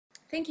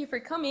Thank you for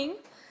coming.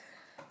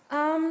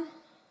 My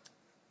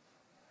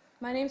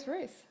name's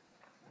Ruth.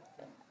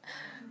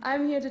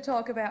 I'm here to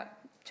talk about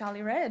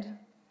Charlie Red,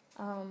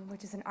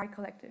 which is an art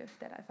collective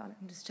that I found.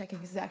 I'm just checking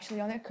this is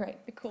actually on there. Great,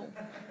 cool.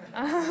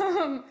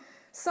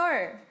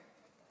 So,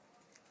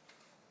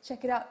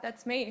 check it out.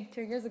 That's me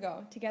 2 years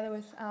ago, together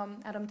with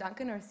Adam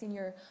Duncan, our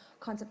senior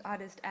concept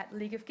artist at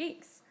League of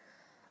Geeks.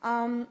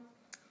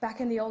 Back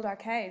in the old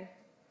arcade.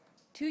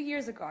 2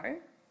 years ago,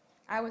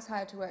 I was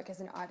hired to work as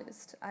an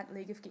artist at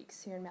League of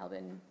Geeks here in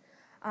Melbourne.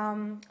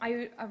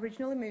 I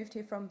originally moved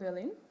here from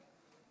Berlin.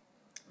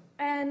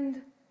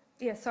 And,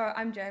 yeah, so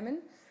I'm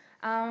German.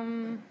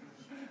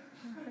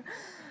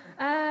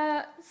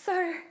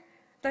 So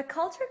the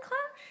culture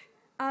clash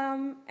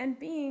and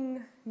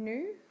being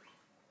new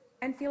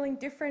and feeling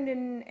different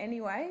in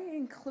any way,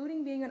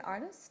 including being an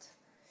artist,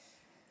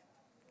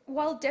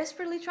 while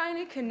desperately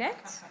trying to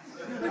connect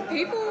with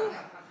people,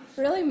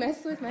 really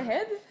messed with my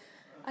head.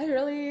 I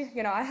really,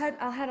 I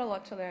had a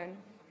lot to learn.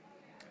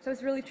 So it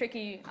was really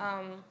tricky.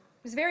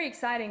 It was very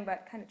exciting,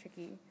 but kind of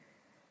tricky.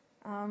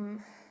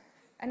 And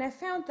I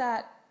found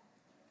that,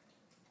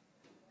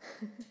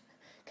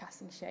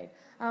 casting shade,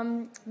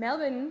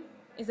 Melbourne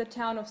is a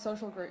town of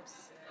social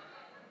groups.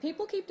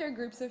 People keep their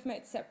groups of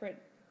mates separate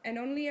and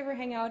only ever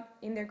hang out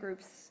in their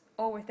groups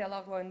or with their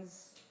loved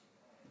ones.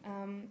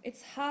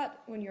 It's hard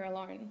when you're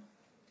alone,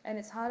 and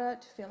it's harder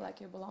to feel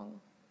like you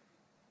belong.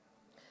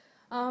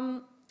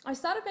 I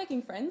started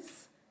making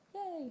friends,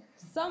 yay,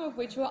 some of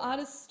which were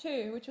artists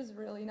too, which was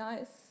really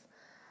nice.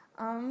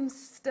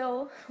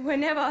 Still,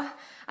 whenever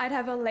I'd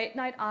have a late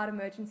night art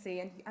emergency,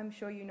 and I'm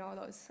sure you know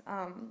those,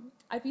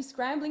 I'd be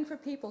scrambling for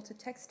people to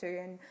text to,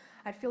 and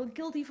I'd feel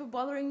guilty for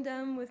bothering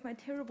them with my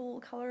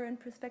terrible color and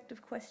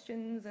perspective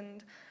questions,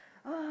 and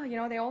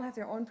they all have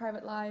their own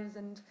private lives.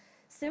 And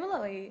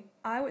similarly,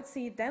 I would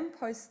see them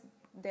post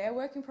their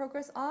work in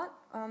progress art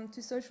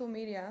to social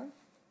media,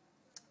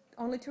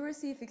 only to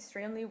receive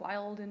extremely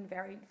wild and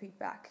varied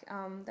feedback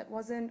that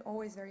wasn't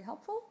always very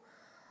helpful.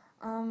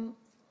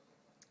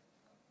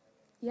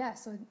 Yeah,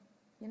 so,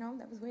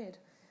 that was weird.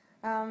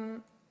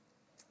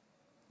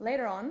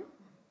 Later on,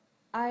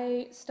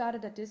 I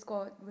started a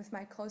Discord with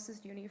my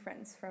closest uni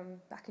friends from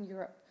back in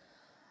Europe.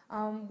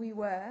 We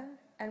were,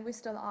 and we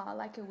still are,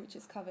 like a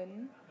witch's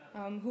coven,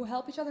 who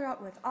help each other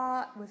out with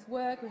art, with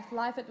work, with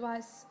life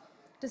advice,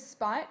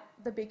 despite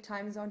the big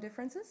time zone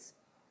differences.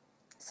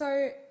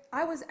 So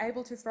I was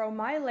able to throw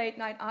my late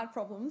night art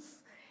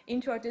problems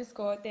into our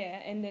Discord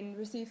there and then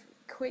receive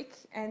quick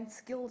and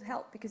skilled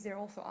help because they're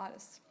also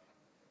artists.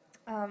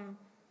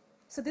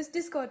 So this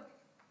Discord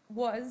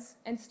was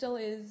and still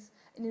is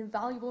an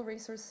invaluable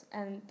resource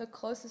and the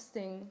closest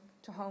thing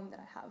to home that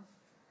I have.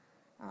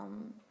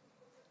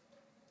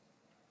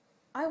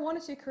 I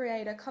wanted to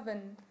create a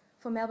coven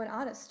for Melbourne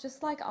artists,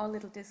 just like our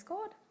little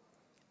Discord,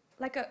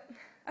 like a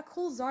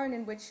cool zone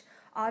in which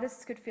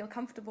artists could feel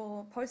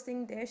comfortable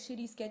posting their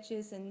shitty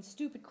sketches and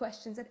stupid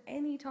questions at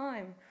any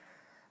time.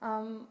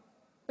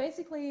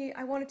 Basically,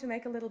 I wanted to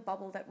make a little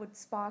bubble that would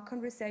spark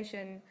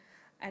conversation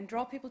and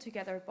draw people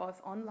together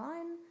both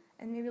online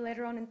and maybe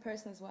later on in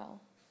person as well.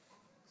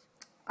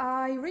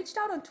 I reached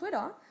out on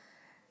Twitter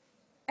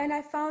and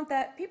I found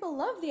that people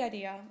love the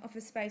idea of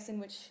a space in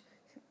which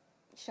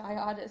shy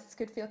artists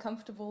could feel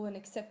comfortable and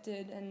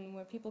accepted, and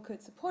where people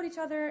could support each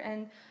other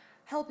and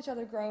help each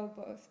other grow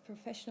both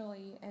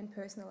professionally and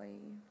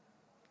personally.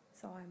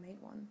 So I made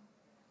one.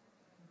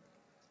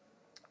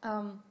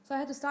 So I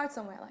had to start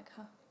somewhere, like,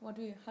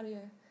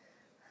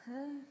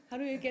 how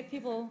do you get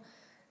people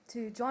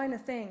to join a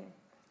thing?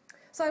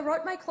 So I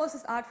wrote my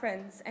closest art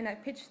friends and I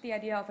pitched the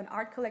idea of an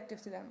art collective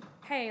to them.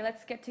 Hey,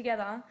 let's get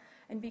together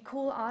and be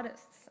cool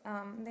artists.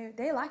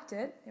 They liked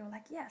it. They were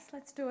like, yes,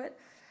 let's do it.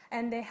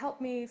 And they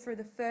helped me through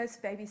the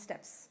first baby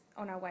steps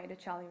on our way to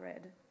Charlie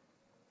Red.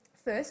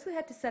 First, we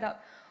had to set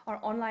up our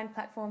online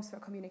platforms for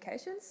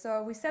communications.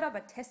 So we set up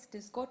a test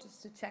Discord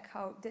just to check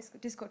how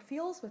Discord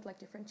feels with like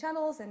different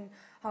channels and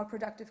how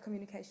productive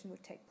communication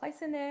would take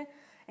place in there.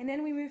 And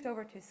then we moved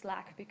over to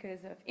Slack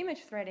because of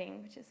image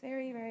threading, which is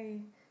very,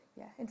 very,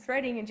 and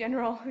threading in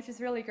general, which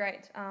is really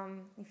great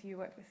if you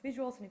work with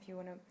visuals and if you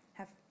want to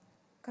have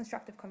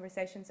constructive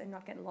conversations and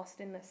not get lost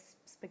in this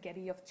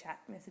spaghetti of chat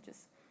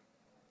messages.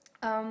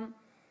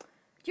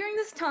 During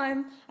this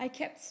time, I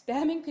kept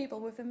spamming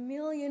people with a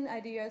million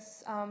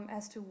ideas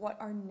as to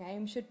what our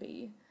name should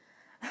be.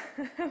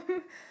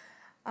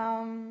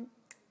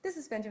 This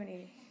is Benjamin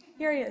E.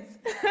 Here he is.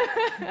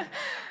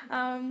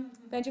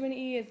 Benjamin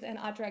E. is an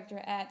art director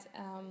at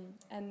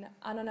an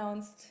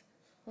unannounced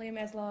Liam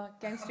Esler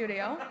game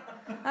studio.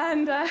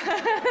 And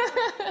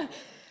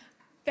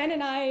Ben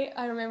and I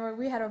remember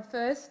we had our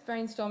first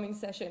brainstorming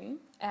session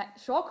at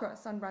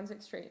Shawcross on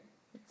Brunswick Street.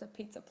 It's a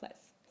pizza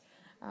place.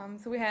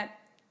 So we had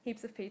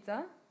heaps of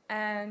pizza,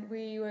 and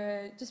we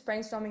were just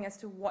brainstorming as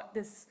to what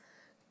this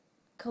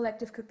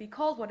collective could be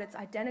called, what its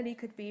identity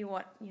could be,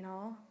 what's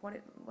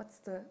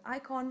the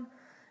icon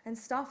and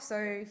stuff.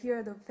 So here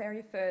are the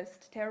very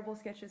first terrible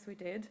sketches we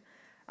did.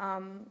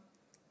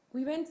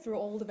 We went through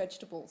all the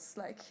vegetables,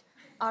 like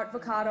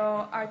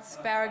avocado,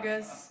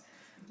 asparagus,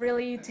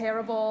 really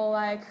terrible,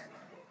 like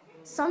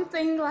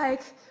something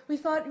like, we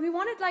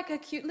wanted like a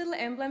cute little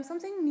emblem,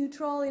 something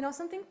neutral, you know,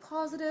 something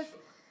positive,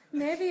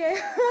 maybe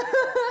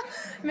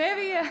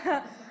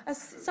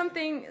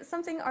something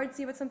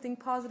artsy, but something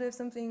positive,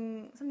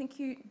 something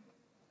cute.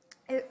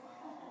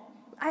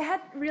 I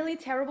had really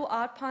terrible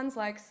art puns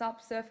like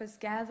subsurface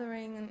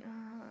gathering, and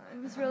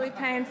it was really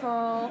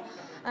painful.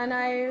 And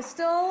I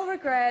still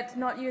regret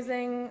not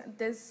using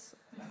this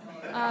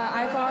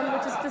icon,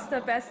 which is just the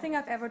best thing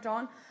I've ever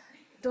drawn.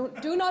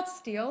 Do not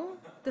steal.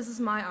 This is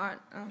my art.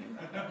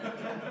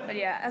 But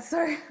yeah,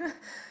 so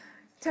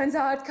turns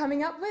out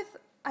coming up with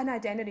an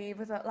identity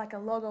with like a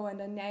logo and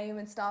a name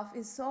and stuff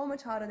is so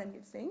much harder than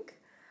you'd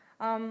think.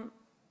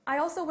 I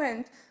also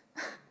went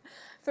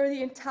through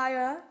the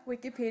entire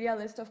Wikipedia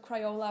list of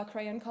Crayola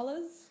crayon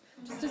colors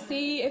just to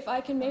see if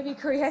I can maybe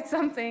create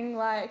something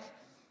like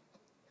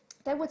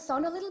that would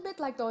sound a little bit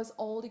like those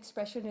old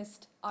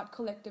expressionist art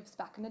collectives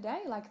back in the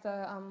day, like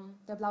the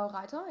Blaue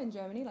Reiter in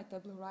Germany, like the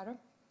Blue Rider,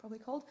 probably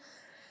called.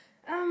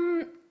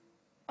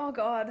 Oh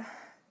God,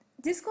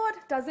 Discord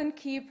doesn't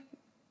keep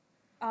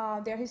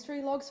their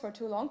history logs for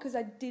too long, because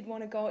I did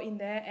want to go in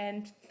there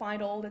and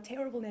find all the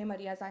terrible name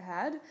ideas I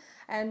had.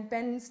 And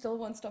Ben still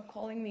won't stop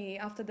calling me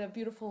after the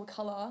beautiful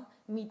color,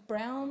 Meat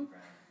Brown.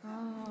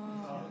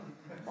 Oh,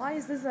 why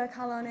is this a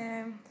color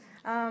name?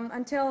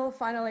 Until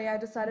finally I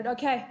decided,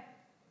 okay,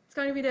 it's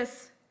going to be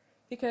this,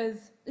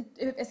 because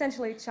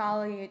essentially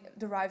Charlie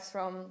derives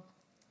from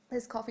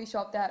this coffee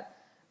shop that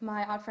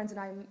my art friends and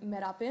I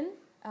met up in,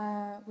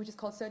 which is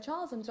called Sir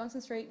Charles on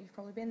Johnson Street. You've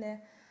probably been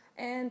there.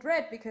 And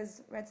red,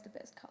 because red's the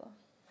best color.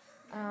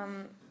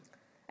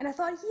 And I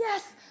thought,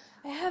 yes,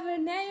 I have a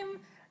name.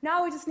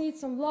 Now we just need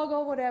some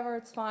logo, whatever,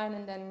 it's fine.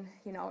 And then,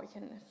 you know, we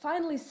can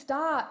finally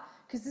start,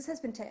 because this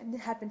had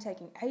been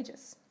taking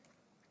ages.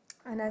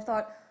 And I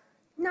thought,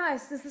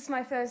 nice, this is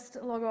my first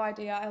logo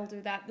idea, I'll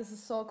do that. This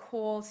is so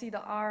cool. See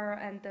the R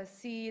and the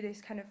C,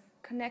 this kind of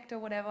connect or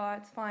whatever,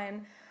 it's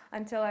fine.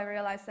 Until I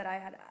realized that I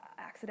had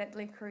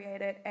accidentally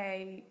created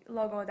a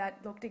logo that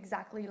looked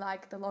exactly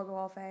like the logo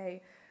of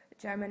a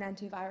German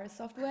antivirus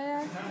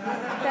software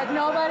that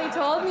nobody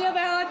told me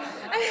about.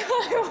 And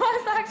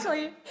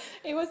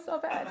it was so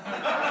bad.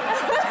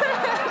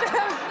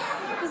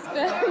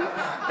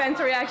 Ben's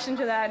reaction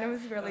to that, and it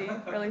was really,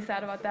 really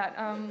sad about that.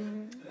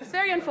 It was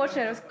very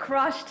unfortunate. It was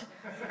crushed.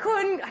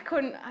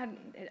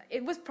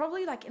 It was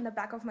probably like in the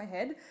back of my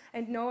head,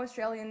 and no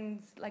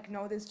Australians like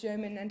know this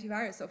German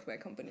antivirus software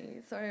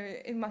company. So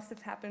it must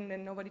have happened,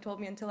 and nobody told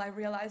me until I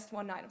realized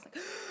one night. I was like,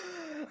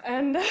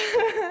 and I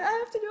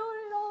have to do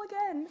it all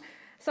again.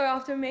 So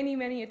after many,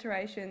 many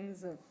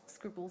iterations of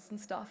scribbles and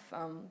stuff,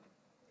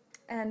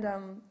 and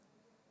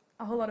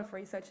a whole lot of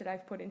research that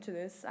I've put into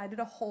this, I did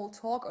a whole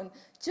talk on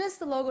just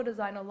the logo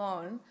design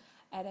alone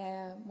at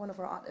one of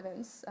our art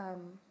events a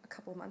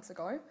couple of months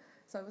ago.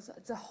 So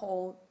it's a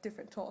whole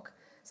different talk.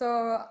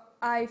 So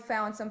I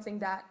found something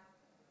that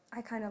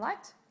I kind of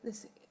liked,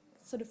 this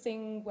sort of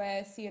thing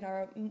where C and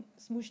R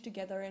smoosh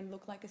together and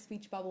look like a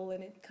speech bubble,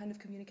 and it kind of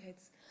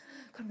communicates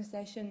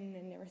conversation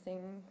and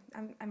everything.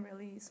 I'm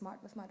really smart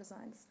with my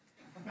designs.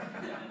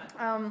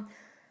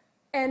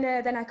 And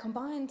then I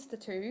combined the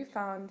two,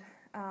 found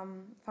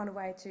a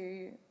way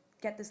to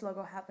get this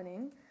logo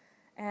happening,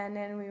 and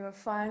then we were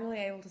finally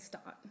able to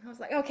start. I was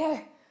like,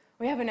 okay,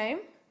 we have a name,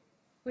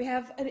 we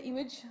have an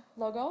image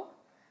logo.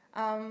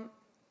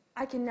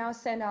 I can now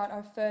send out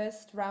our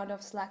first round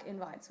of Slack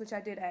invites, which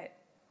I did at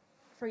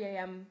 3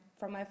 a.m.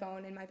 from my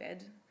phone in my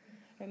bed.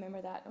 I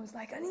remember that. I was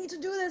like, I need to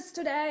do this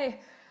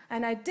today.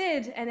 And I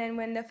did, and then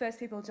when the first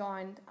people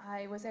joined,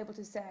 I was able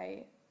to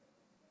say,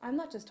 I'm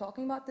not just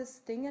talking about this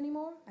thing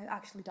anymore, I've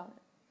actually done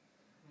it.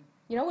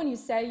 You know when you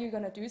say you're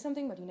going to do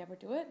something, but you never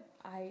do it?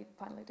 I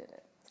finally did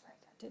it. It's like,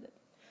 I did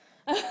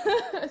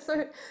it.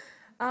 So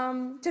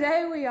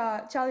today we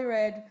are Charlie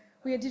Red.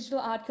 We are a digital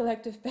art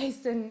collective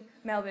based in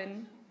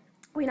Melbourne.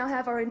 We now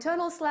have our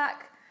internal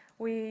Slack.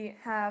 We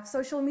have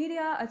social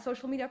media, a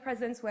social media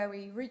presence where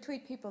we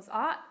retweet people's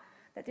art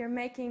that they're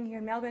making here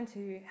in Melbourne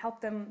to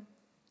help them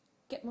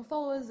get more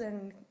followers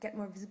and get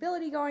more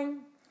visibility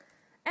going.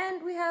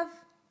 And we have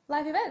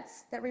live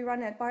events that we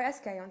run at Bar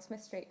SK on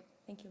Smith Street.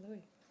 Thank you,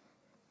 Louis.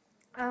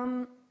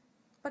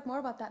 But more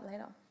about that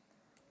later.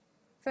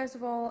 First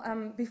of all,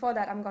 before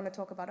that, I'm going to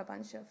talk about a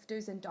bunch of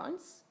do's and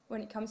don'ts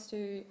when it comes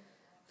to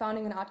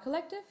founding an art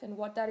collective and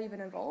what that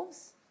even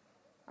involves.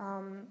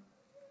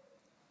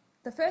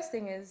 The first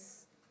thing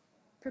is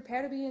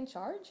prepare to be in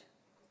charge.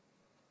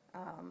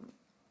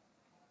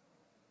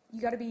 You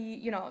got to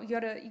be,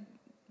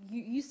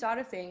 you start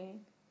a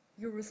thing,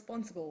 you're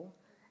responsible.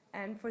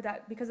 And for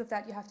that, because of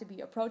that, you have to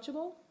be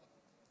approachable,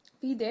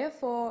 be there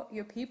for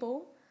your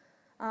people,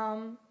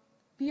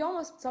 be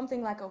almost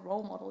something like a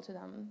role model to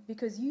them,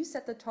 because you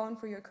set the tone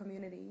for your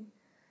community.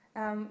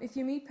 When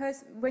you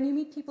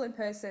meet people in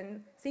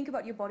person, think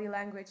about your body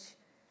language,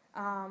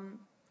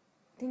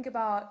 think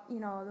about,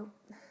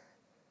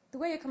 the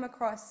way you come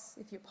across,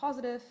 if you're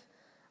positive,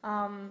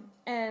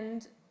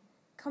 and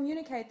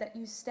communicate that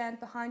you stand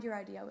behind your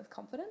idea with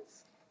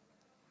confidence.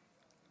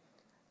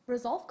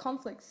 resolve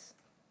conflicts.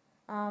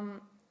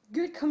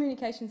 Good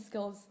communication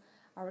skills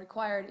are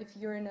required if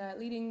you're in a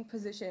leading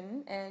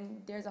position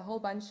and there's a whole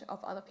bunch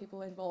of other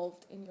people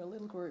involved in your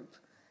little group,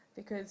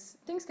 because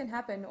things can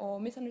happen or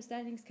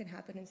misunderstandings can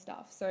happen and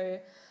stuff. So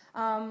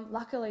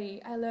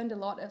luckily I learned a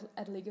lot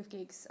at League of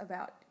Geeks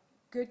about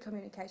good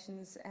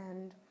communications,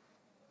 and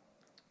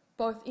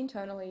both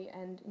internally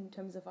and in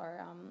terms of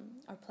our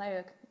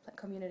player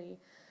community.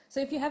 So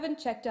if you haven't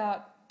checked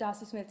out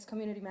Darcy Smith's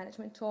community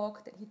management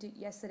talk that he did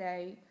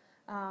yesterday,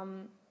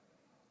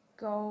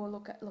 go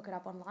look it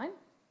up online.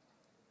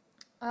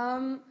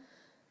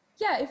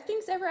 Yeah, if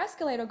things ever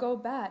escalate or go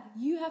bad,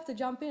 you have to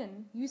jump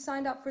in. You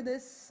signed up for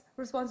this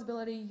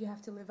responsibility, you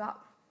have to live up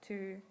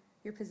to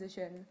your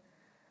position.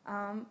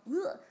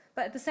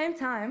 But at the same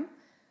time,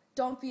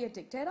 don't be a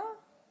dictator.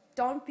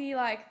 Don't be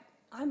like,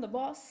 I'm the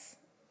boss,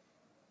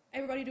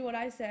 everybody do what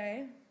I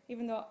say,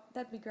 even though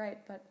that'd be great,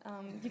 but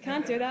you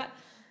can't do that.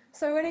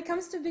 So when it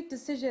comes to big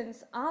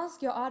decisions,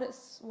 ask your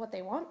artists what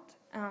they want.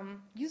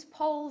 Use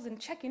polls and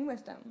check in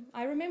with them.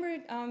 I remember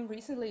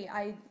recently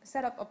I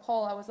set up a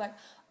poll. I was like,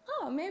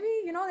 oh, maybe,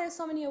 you know, there's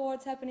so many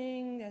awards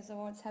happening. There's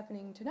awards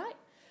happening tonight.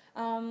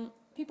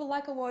 People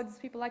like awards.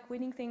 People like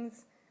winning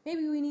things.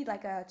 Maybe we need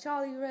like a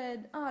Charlie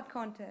Red art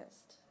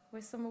contest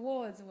with some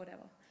awards or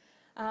whatever.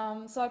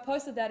 So I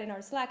posted that in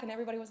our Slack, and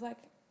everybody was like,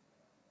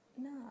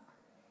 nah,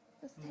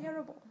 that's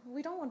terrible.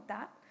 We don't want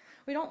that.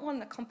 We don't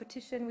want a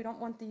competition. We don't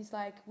want these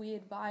like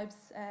weird vibes,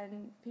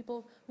 and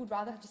people would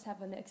rather just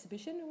have an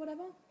exhibition or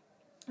whatever.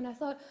 And I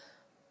thought,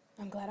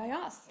 I'm glad I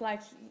asked.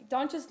 Like,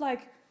 don't just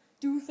like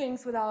do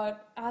things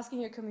without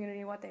asking your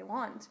community what they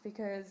want,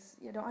 because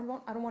you know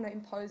I don't want to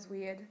impose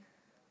weird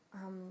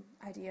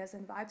ideas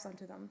and vibes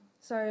onto them.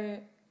 So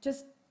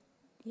just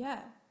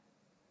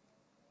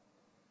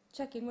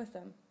check in with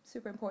them.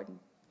 Super important.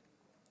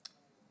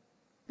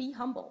 Be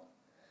humble,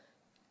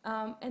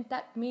 and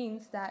that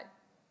means that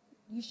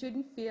you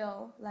shouldn't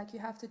feel like you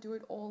have to do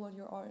it all on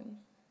your own.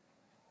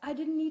 I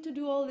didn't need to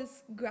do all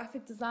this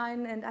graphic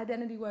design and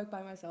identity work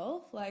by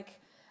myself. Like,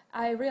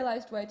 I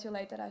realized way too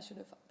late that I should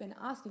have been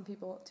asking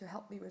people to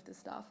help me with this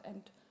stuff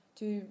and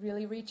to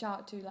really reach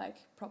out to like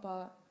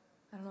proper,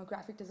 I don't know,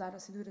 graphic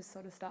designers to do this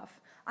sort of stuff.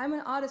 I'm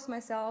an artist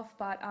myself,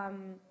 but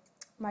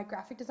my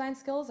graphic design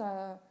skills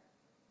are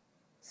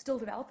still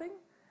developing,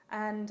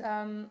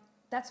 and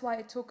that's why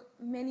it took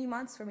many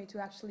months for me to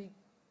actually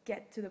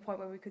get to the point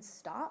where we could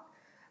start.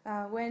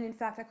 When in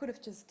fact I could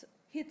have just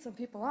hit some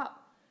people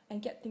up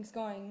and get things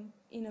going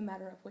in a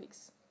matter of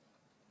weeks.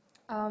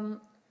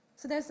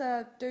 So there's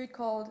a dude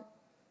called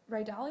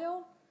Ray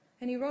Dalio,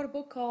 and he wrote a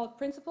book called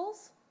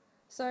Principles.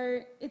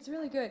 So it's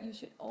really good. You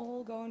should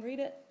all go and read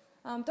it.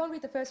 Don't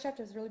read the first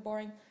chapter, it's really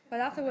boring, but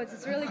afterwards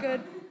it's really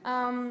good.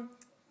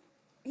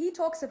 He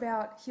talks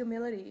about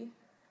humility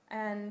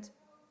and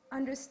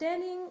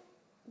understanding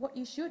what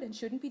you should and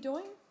shouldn't be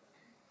doing.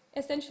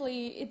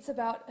 Essentially, it's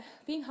about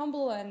being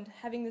humble, and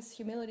having this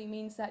humility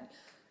means that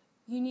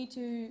you need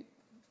to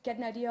get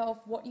an idea of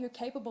what you're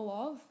capable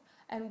of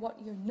and what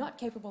you're not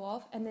capable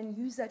of, and then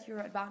use that to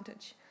your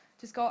advantage.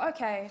 Just go,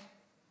 okay,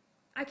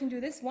 I can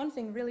do this one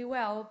thing really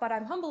well, but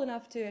I'm humble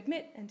enough to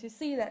admit and to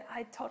see that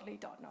I totally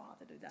don't know how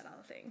to do that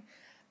other thing.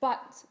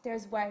 But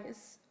there's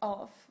ways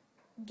of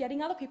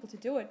getting other people to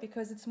do it,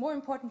 because it's more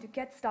important to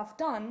get stuff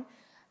done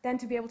than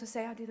to be able to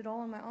say, I did it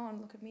all on my own,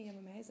 look at me, I'm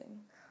amazing.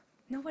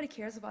 Nobody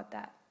cares about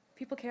that.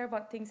 People care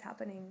about things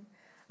happening.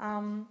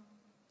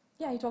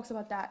 Yeah, he talks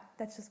about that.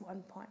 That's just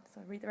one point.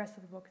 So read the rest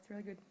of the book. It's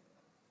really good.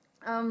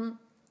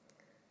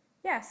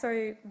 Yeah,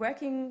 so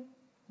working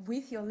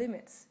with your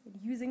limits,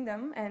 using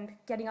them and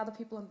getting other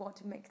people on board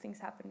to make things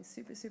happen is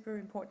super, super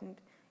important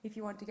if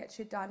you want to get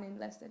shit done in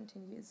less than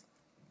 10 years.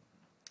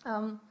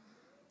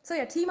 So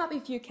yeah, team up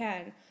if you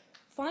can.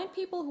 Find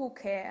people who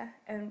care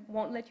and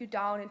won't let you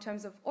down in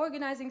terms of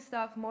organizing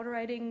stuff,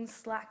 moderating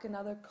Slack and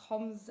other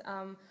comms,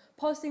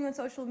 posting on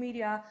social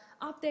media,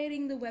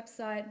 updating the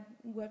website,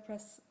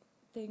 WordPress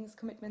things,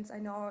 commitments. I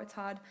know it's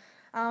hard,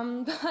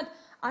 but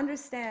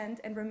understand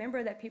and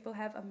remember that people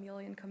have a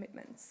million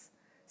commitments.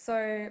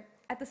 So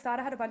at the start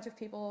I had a bunch of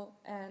people,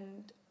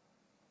 and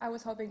I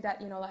was hoping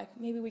that, you know, like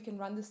maybe we can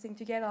run this thing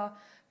together,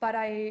 but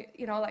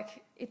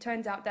it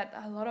turns out that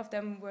a lot of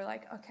them were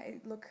like,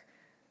 okay, look,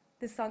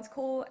 this sounds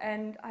cool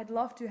and I'd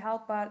love to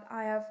help, but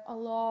I have a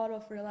lot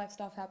of real life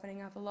stuff happening.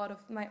 I have a lot of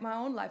my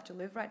own life to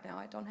live right now.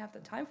 I don't have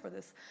the time for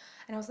this.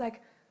 And I was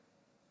like,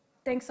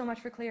 thanks so much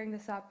for clearing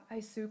this up.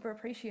 I super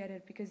appreciate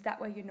it, because that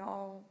way you're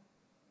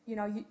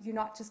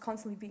not just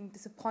constantly being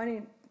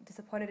disappointed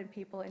in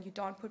people, and you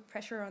don't put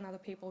pressure on other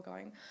people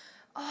going,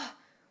 oh,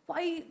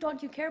 why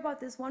don't you care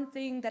about this one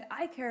thing that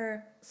I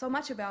care so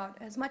much about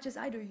as much as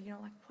I do? You know,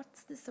 like,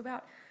 what's this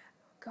about?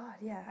 God,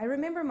 yeah. I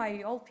remember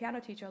my old piano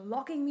teacher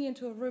locking me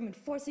into a room and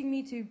forcing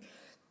me to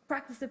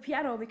practice the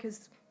piano,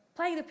 because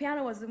playing the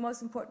piano was the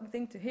most important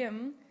thing to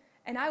him.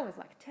 And I was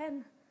like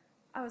 10.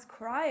 I was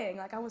crying.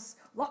 Like, I was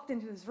locked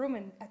into this room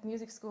at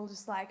music school,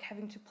 just like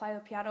having to play the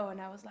piano. And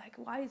I was like,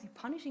 why is he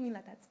punishing me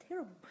like that? That's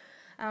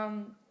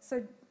terrible.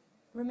 So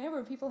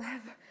remember, people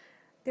have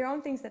their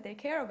own things that they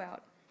care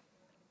about.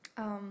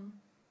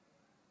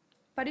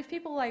 But if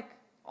people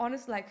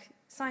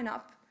sign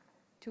up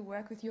to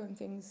work with you on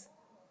things,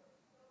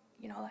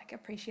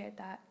 appreciate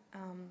that,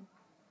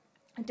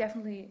 and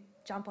definitely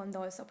jump on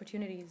those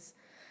opportunities.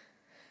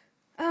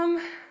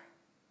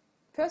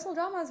 Personal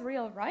drama is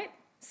real, right?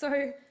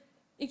 So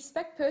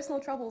expect personal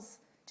troubles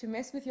to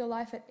mess with your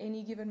life at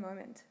any given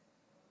moment.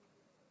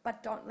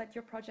 But don't let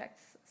your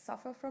projects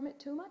suffer from it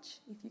too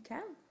much, if you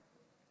can.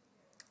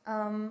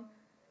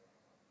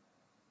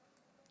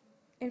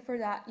 And for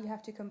that, you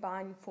have to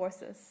combine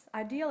forces.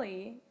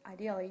 Ideally,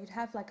 you'd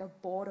have like a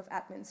board of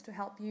admins to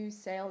help you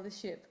sail the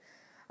ship.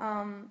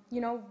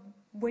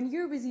 When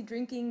you're busy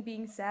drinking,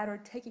 being sad, or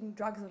taking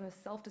drugs on a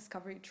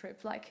self-discovery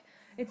trip,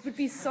 it would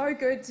be so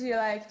good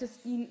to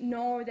just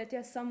know that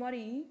there's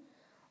somebody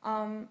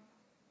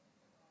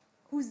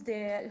who's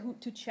there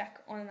to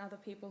check on other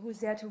people, who's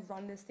there to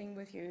run this thing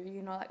with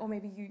you, or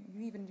maybe you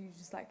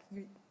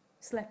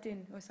slept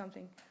in or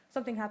something.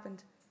 Something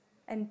happened.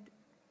 And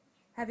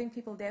having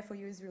people there for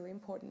you is really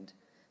important.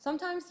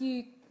 Sometimes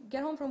you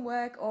get home from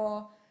work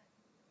or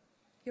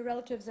your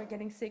relatives are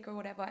getting sick or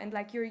whatever, and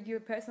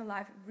your personal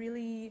life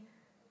really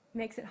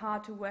makes it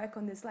hard to work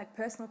on this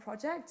personal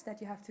project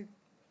that you have to,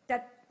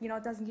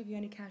 doesn't give you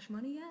any cash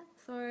money yet.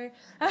 So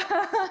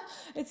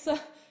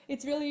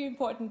it's really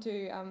important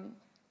to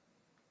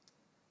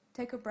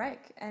take a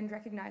break and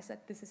recognize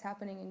that this is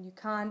happening and you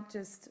can't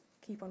just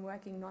keep on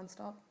working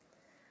nonstop.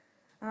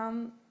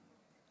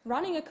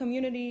 Running a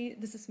community,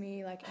 this is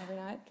me every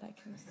night, I'm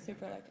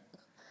super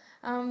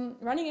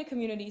running a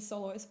community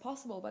solo is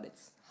possible, but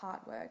it's hard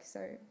work.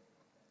 So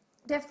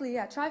definitely,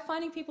 try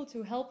finding people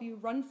to help you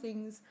run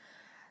things,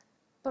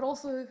 but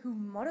also who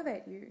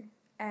motivate you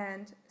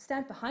and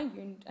stand behind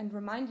you and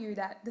remind you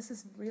that this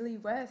is really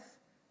worth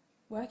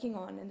working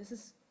on and this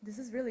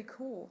is really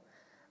cool.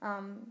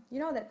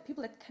 That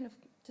people that kind of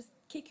just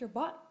kick your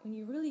butt when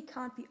you really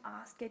can't be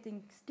asked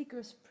getting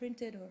stickers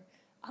printed or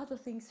other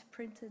things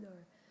printed,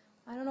 or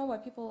I don't know why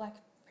people like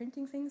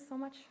printing things so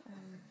much.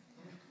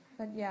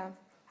 But yeah,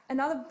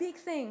 another big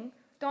thing,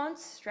 don't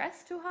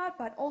stress too hard,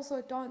 but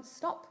also don't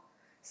stop.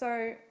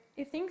 So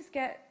if things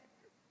get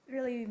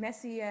really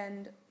messy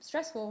and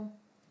stressful,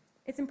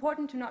 it's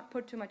important to not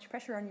put too much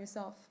pressure on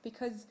yourself,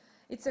 because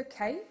it's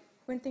okay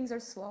when things are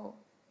slow,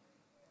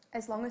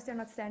 as long as they're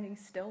not standing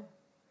still,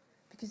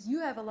 because you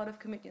have a lot of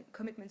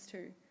commitments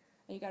too,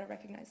 and you got to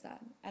recognize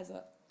that as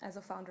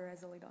a founder,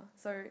 as a leader.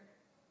 So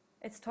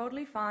it's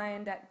totally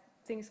fine that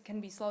things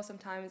can be slow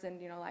sometimes, and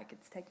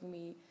it's taking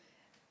me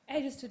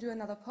ages to do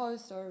another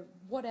post or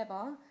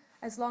whatever,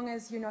 as long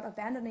as you're not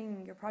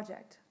abandoning your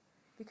project,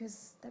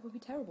 because that would be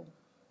terrible.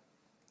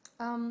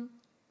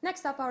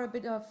 Next up are a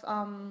bit of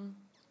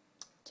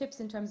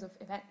tips in terms of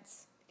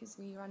events, because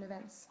we run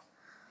events.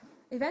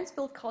 Events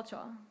build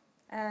culture,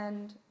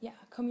 and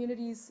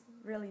communities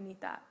really need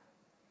that.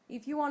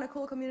 If you want a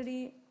cool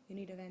community, you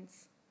need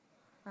events,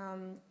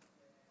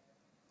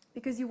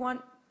 because you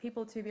want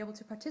people to be able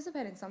to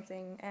participate in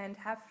something and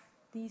have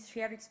these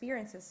shared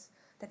experiences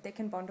that they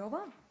can bond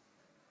over.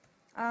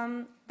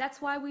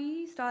 That's why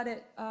we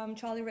started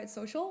Charlie Red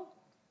Social.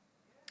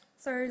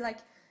 So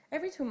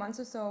every 2 months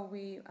or so,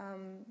 we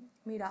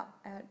meet up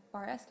at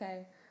Bar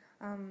SK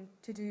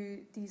to do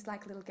these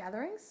little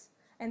gatherings,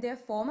 and their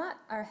format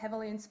are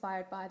heavily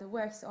inspired by the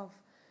works of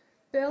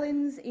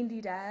Berlin's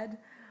indie dad,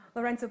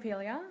 Lorenzo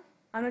Piglia.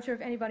 I'm not sure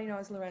if anybody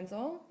knows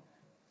Lorenzo,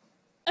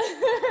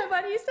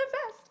 but he's the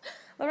best.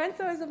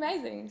 Lorenzo is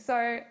amazing.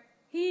 So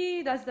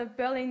he does the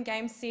Berlin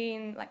game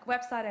scene,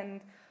 website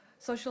and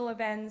social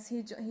events.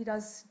 He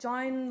does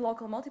join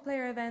local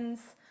multiplayer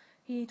events.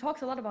 He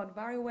talks a lot about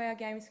WarioWare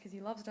games because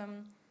he loves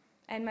them.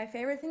 And my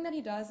favorite thing that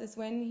he does is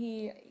when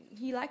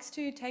he likes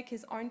to take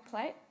his own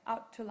plate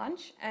out to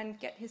lunch and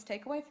get his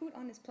takeaway food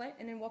on his plate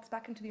and then walks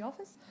back into the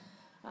office.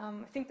 I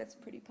think that's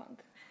pretty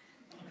punk.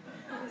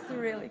 It's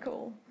really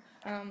cool.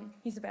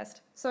 He's the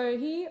best. So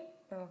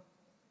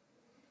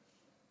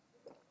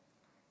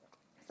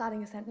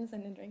starting a sentence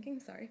and then drinking,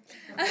 sorry.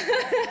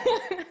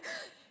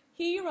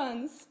 He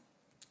runs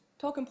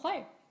Talk and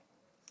Play.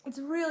 It's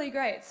really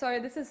great. So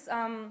this is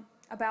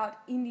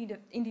about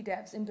indie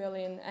devs in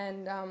Berlin,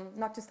 and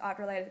not just art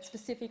related,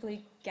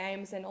 specifically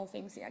games and all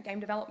things,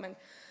 game development.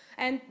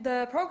 And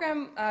the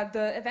program,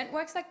 the event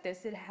works like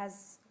this. It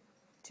has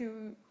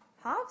two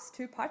parts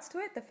to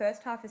it. The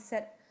first half is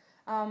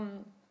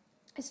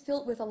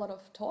filled with a lot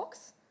of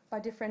talks by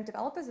different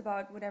developers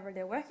about whatever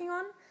they're working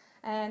on.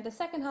 And the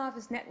second half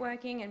is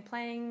networking and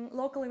playing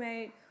locally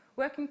made,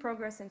 work in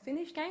progress and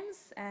finished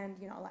games, and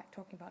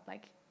talking about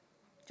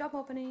job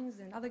openings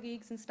and other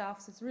gigs and stuff.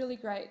 So it's really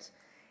great.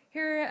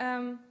 Here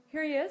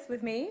he is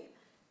with me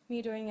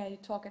doing a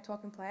talk at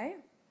Talk and Play,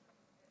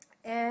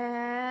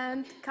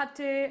 and cut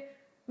to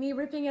me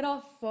ripping it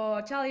off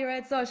for Charlie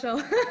Red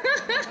Social.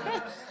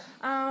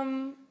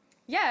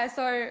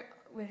 So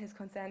with his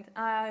consent,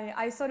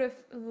 I sort of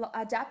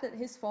adapted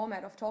his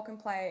format of Talk and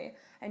Play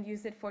and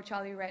used it for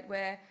Charlie Red,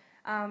 where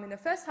in the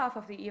first half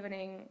of the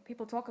evening,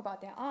 people talk about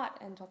their art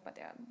and talk about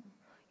their,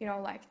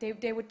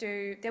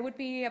 there would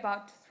be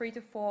about 3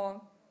 to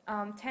 4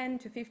 10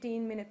 to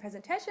 15-minute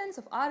presentations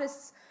of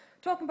artists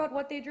talking about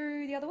what they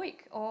drew the other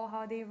week, or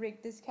how they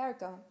rigged this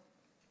character,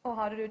 or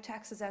how to do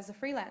taxes as a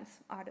freelance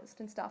artist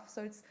and stuff.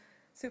 So it's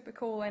super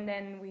cool. And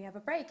then we have a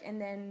break, and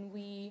then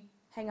we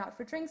hang out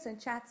for drinks and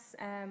chats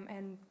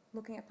and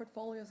looking at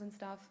portfolios and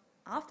stuff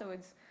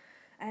afterwards.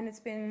 And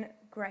it's been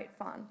great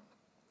fun.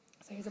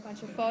 So here's a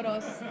bunch of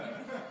photos.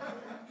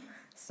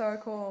 So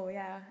cool,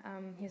 yeah.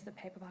 Here's the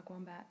paperback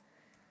wombat.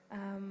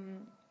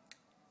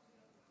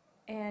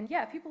 And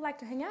yeah, people like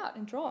to hang out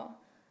and draw.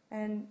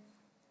 And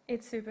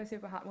it's super,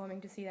 super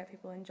heartwarming to see that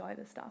people enjoy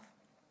this stuff.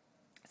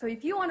 So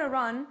if you want to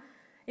run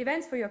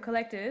events for your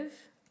collective,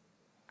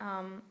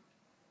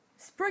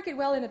 spruik it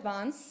well in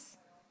advance.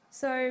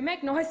 So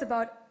make noise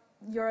about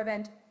your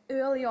event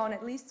early on,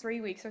 at least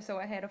 3 weeks or so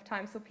ahead of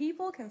time, so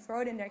people can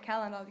throw it in their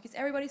calendar, because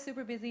everybody's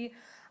super busy.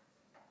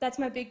 That's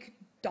my big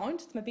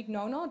it's my big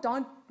no-no.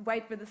 Don't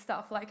wait with the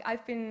stuff. Like,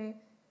 I've been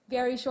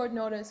very short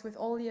notice with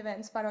all the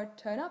events, but our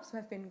turn-ups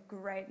have been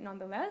great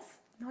nonetheless.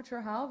 Not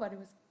sure how, but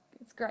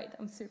it's great.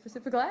 I'm super,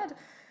 super glad.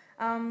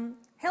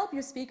 Help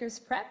your speakers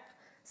prep.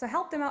 So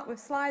help them out with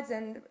slides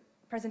and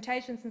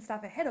presentations and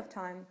stuff ahead of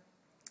time.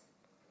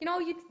 You know,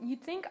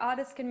 you'd think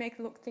artists can make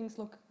things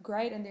look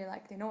great, and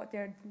they know what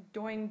they're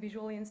doing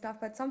visually and stuff,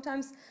 but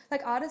sometimes,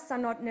 like, artists are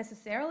not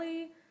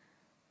necessarily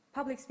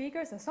public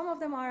speakers, or some of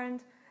them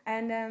aren't,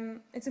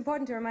 and it's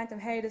important to remind them,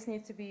 hey, this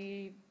needs to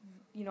be,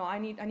 you know, I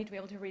need to be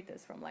able to read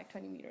this from like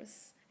 20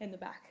 meters in the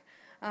back.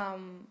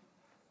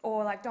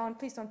 Or like,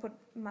 please don't put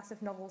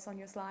massive novels on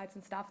your slides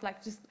and stuff.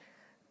 Like, just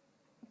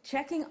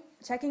checking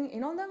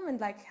in on them and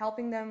like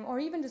helping them, or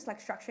even just like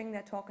structuring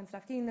their talk and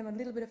stuff, giving them a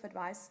little bit of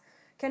advice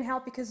can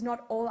help, because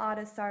not all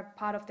artists are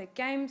part of the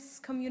games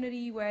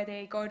community where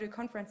they go to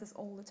conferences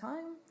all the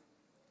time.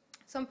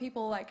 Some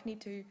people like need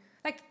to,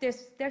 like,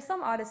 there's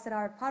some artists that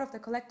are part of the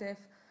collective,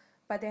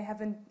 but they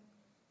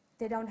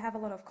don't have a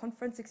lot of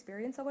conference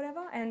experience or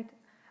whatever. And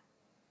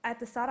at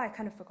the start, I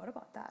kind of forgot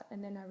about that.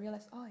 And then I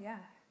realized, oh yeah,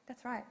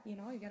 that's right. You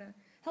know, you gotta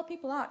help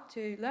people out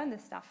to learn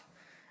this stuff.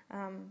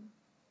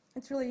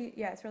 It's really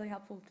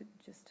helpful to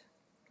just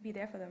be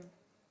there for them.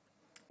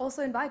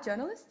 Also invite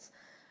journalists.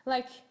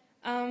 Like,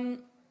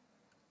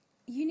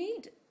 you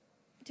need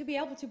to be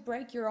able to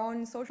break your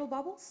own social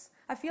bubbles.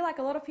 I feel like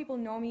a lot of people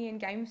know me in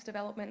games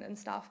development and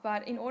stuff,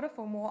 but in order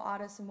for more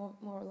artists and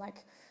more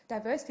like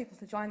diverse people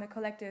to join the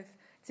collective,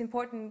 it's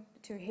important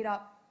to hit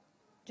up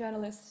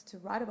journalists to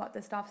write about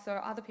this stuff, so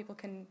other people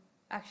can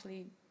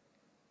actually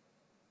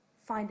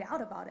find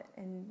out about it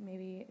and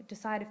maybe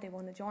decide if they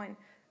want to join.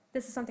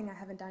 This is something I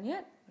haven't done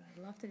yet, but I'd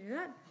love to do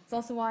that. It's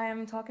also why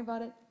I'm talking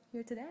about it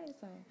here today.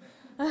 So,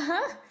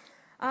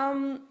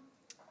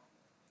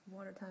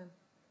 water time.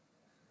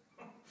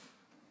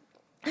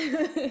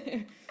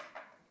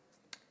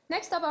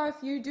 Next up are a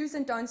few do's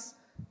and don'ts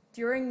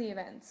during the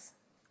events.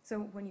 So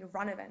when you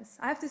run events,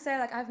 I have to say,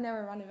 like, I've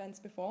never run events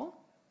before.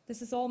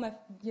 This is all my,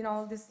 you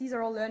know, these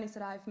are all learnings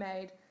that I've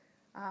made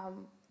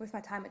with my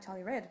time at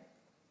Charlie Red.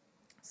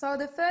 So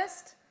the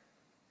first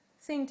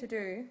thing to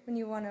do when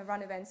you want to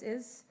run events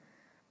is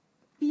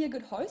be a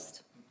good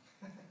host.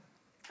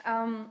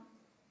 Arrive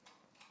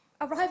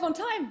on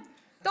time.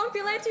 Don't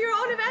be late to your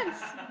own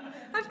events.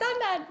 I've done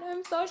that.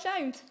 I'm so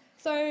ashamed.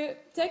 So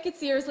take it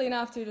seriously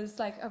enough to just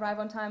like arrive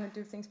on time and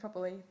do things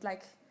properly.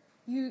 Like,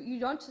 you're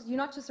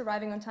not just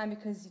arriving on time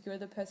because you're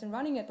the person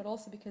running it, but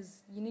also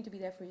because you need to be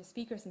there for your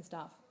speakers and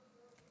stuff.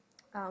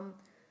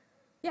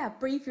 Yeah,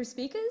 brief your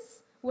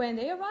speakers when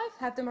they arrive.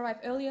 Have them arrive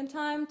early on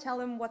time. Tell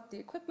them what the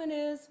equipment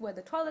is, where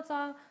the toilets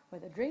are, where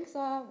the drinks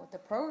are, what the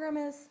program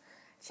is.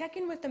 Check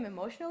in with them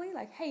emotionally,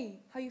 like, hey,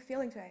 how are you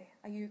feeling today?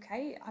 Are you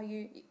okay?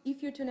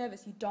 If you're too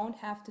nervous, you don't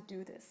have to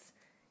do this.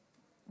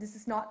 This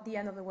is not the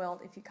end of the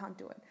world if you can't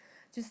do it.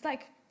 Just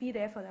like be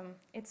there for them.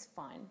 It's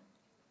fine.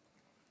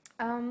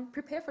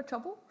 Prepare for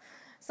trouble.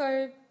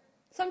 So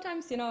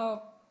sometimes, you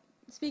know,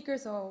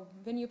 speakers or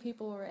venue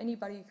people or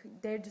anybody,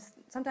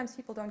 sometimes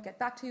people don't get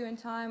back to you in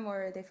time,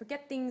 or they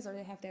forget things, or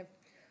they have their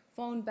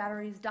phone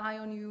batteries die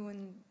on you,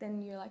 and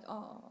then you're like,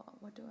 oh,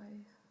 what do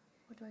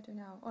I do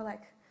now? Or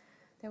like,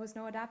 there was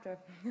no adapter.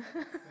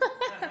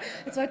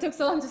 That's why it took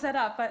so long to set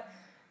up, but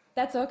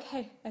that's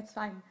okay, it's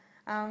fine.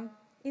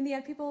 In the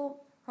end,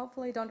 people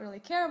hopefully don't really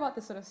care about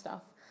this sort of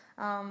stuff.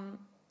 And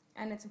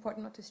it's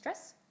important not to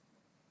stress.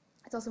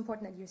 It's also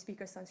important that your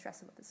speakers don't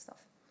stress about this stuff.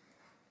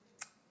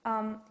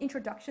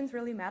 Introductions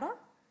really matter.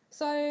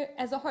 So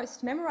as a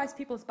host, memorize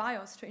people's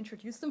bios to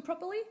introduce them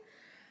properly.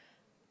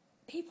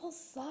 People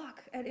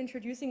suck at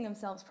introducing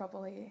themselves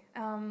properly.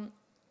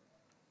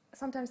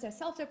 Sometimes they're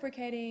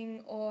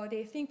self-deprecating, or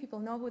they think people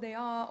know who they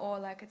are, or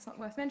like it's not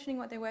worth mentioning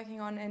what they're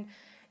working on. And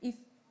if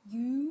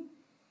you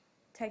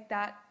take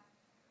that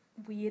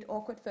weird,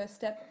 awkward first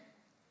step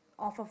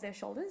off of their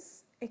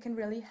shoulders, it can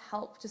really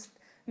help just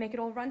make it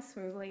all run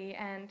smoothly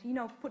and, you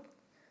know, put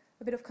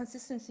a bit of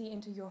consistency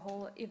into your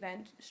whole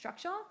event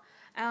structure.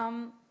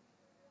 And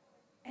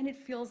it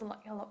feels a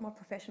lot more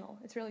professional.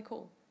 It's really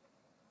cool.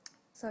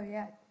 So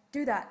yeah,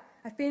 do that.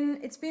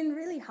 It's been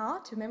really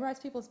hard to memorize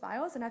people's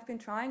bios, and I've been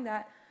trying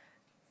that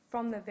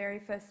from the very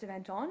first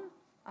event on.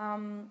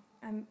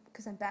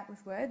 because I'm bad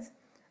with words,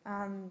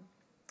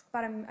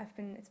 but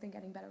it's been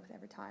getting better with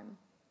every time.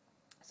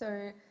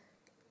 So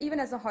even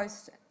as a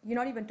host, you're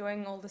not even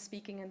doing all the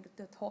speaking and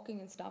the talking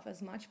and stuff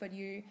as much, but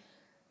you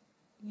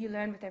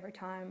learn with every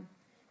time,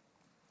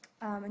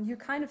 and you're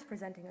kind of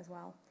presenting as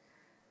well.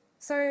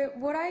 So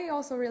what I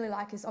also really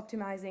like is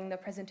optimizing the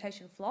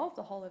presentation flow of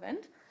the whole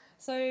event.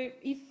 So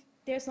if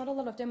there's not a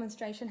lot of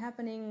demonstration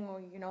happening,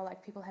 or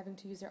like people having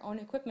to use their own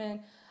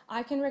equipment,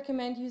 I can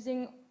recommend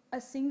using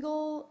a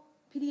single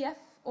PDF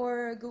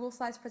or Google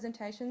Slides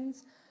presentation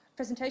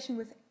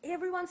with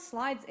everyone's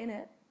slides in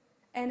it,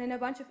 and then a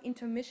bunch of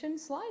intermission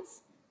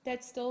slides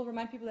that still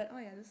remind people that, oh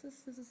yeah, this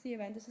is the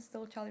event, this is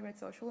still Charlie Red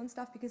Social and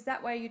stuff, because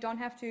that way you don't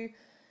have to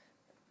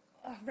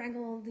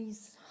wrangle all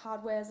these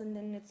hardwares, and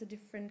then it's a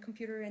different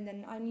computer, and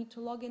then I need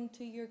to log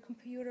into your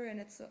computer, and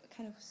it's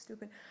kind of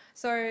stupid.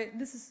 So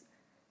this is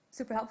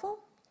super helpful.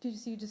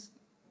 You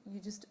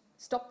just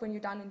stop when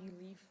you're done and you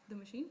leave the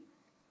machine,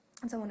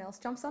 and someone else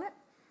jumps on it.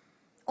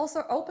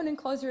 Also, open and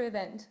close your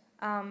event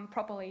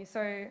properly.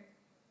 So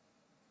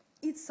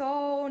it's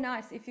so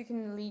nice if you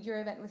can lead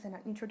your event with an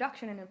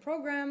introduction and a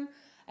program,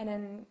 and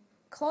then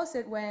close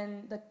it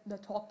when the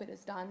talk bit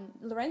is done.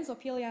 Lorenzo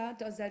Piglia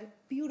does that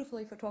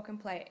beautifully for Talk and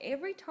Play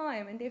every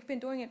time, and they've been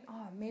doing it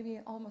maybe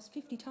almost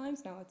 50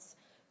 times now. It's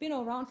been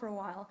around for a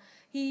while.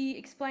 He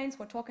explains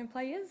what Talk and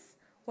Play is,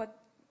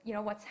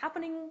 what's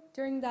happening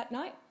during that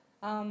night,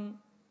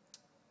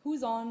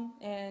 who's on,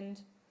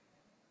 and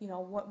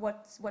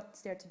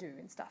what's there to do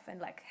and stuff, and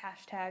like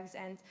hashtags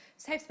and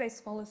safe space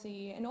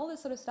policy and all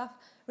this sort of stuff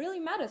really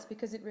matters,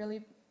 because it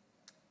really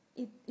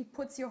it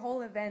puts your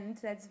whole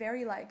event that's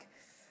very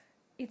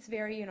it's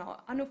very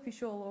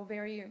unofficial, or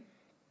very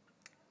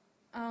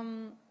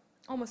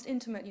almost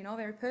intimate,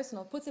 very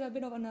personal, puts it a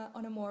bit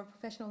on a more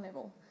professional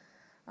level,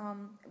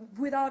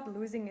 without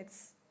losing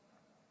its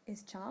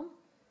charm.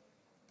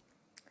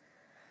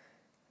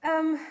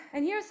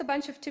 And here's a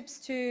bunch of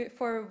tips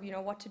for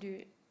what to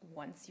do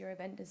once your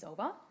event is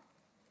over.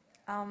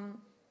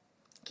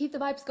 Keep the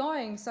vibes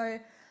going. So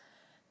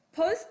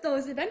post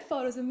those event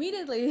photos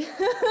immediately.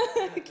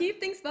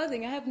 Keep things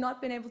buzzing. I have not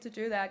been able to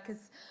do that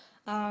because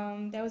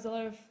there was a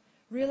lot of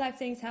real life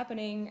things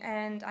happening,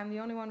 and I'm the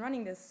only one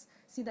running this.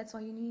 See, that's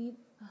why you need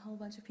a whole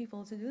bunch of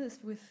people to do this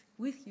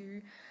with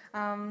you.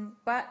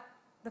 But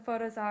the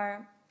photos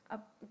are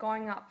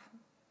going up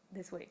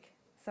this week.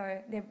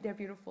 So they're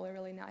beautiful, they're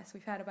really nice.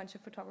 We've had a bunch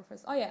of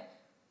photographers. Oh yeah,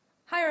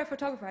 hire a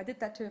photographer. I did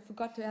that too, I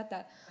forgot to add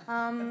that.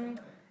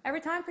 Every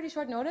time, pretty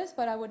short notice,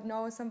 but I would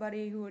know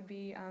somebody who would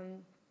be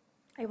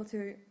able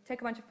to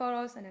take a bunch of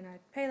photos, and then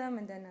I'd pay them,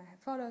 and then I have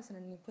photos, and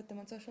then you put them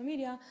on social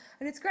media.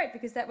 And it's great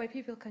because that way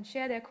people can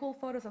share their cool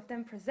photos of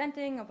them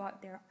presenting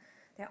about their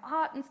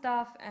art and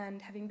stuff,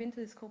 and having been to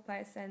this cool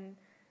place, and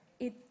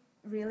it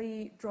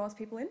really draws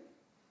people in.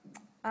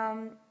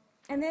 And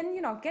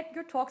then, get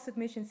your talk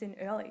submissions in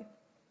early.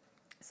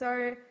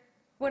 So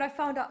what I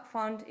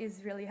found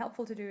is really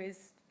helpful to do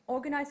is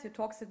organize your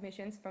talk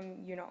submissions from,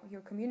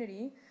 your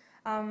community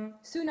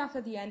soon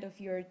after the end of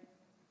your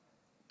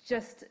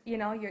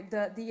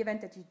the event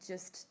that you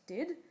just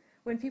did,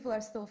 when people are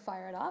still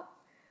fired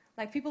up.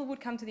 Like, people would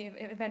come to the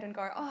event and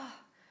go, oh,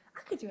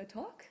 I could do a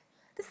talk.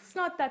 This is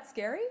not that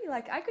scary.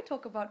 Like, I could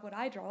talk about what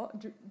I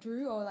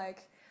drew, or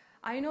like,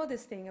 I know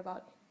this thing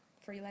about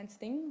freelance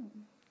thing,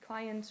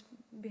 client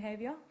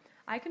behavior.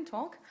 I can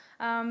talk.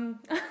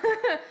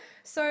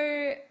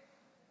 So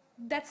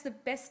that's the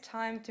best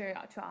time to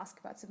ask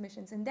about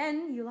submissions. And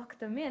then you lock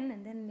them in,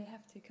 and then they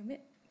have to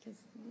commit.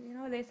 Because,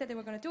 they said they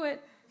were going to do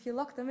it. If you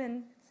lock them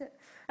in, that's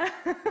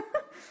it.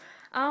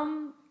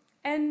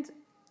 And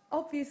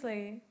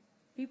obviously,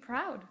 be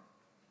proud.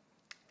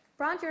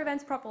 Brand your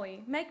events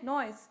properly. Make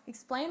noise.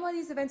 Explain why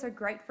these events are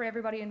great for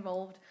everybody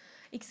involved.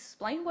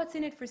 Explain what's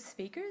in it for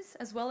speakers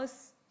as well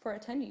as for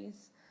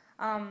attendees.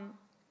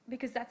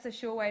 Because that's a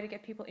sure way to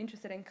get people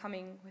interested in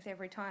coming with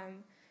every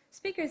time.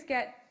 Speakers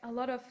get a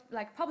lot of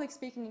public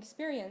speaking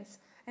experience,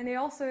 and they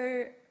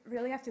also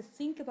really have to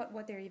think about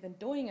what they're even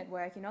doing at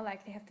work.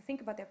 They have to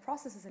think about their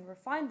processes and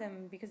refine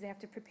them, because they have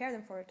to prepare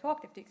them for a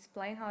talk. They have to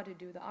explain how to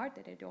do the art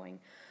that they're doing.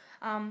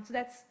 So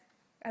that's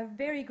a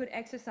very good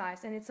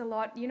exercise, and it's a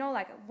lot,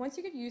 once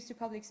you get used to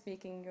public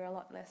speaking, you're a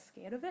lot less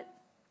scared of it.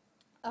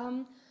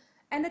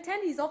 And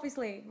attendees,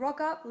 obviously, rock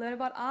up, learn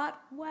about art.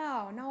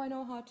 Wow, now I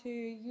know how to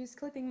use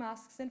clipping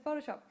masks in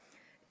Photoshop.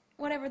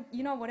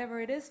 Whatever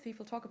it is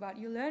people talk about,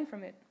 you learn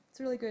from it. It's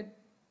really good.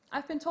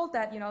 I've been told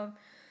that,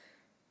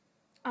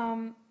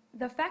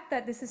 the fact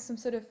that this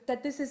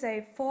is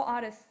a for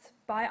artists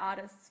by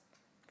artists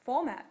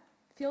format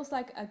feels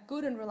like a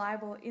good and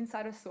reliable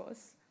insider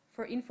source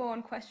for info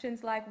on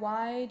questions like,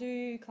 why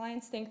do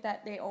clients think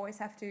that they always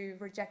have to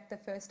reject the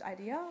first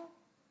idea?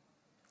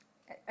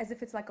 As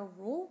if it's like a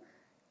rule.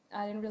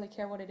 I didn't really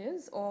care what it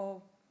is,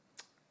 or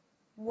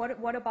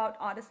what about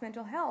artist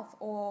mental health,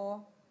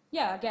 or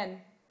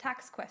again,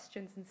 tax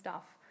questions and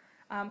stuff,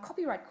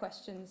 copyright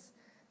questions.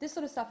 This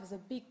sort of stuff is a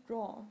big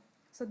draw,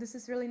 so this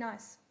is really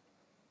nice.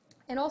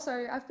 And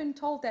also, I've been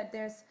told that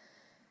there's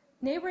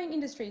neighboring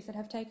industries that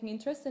have taken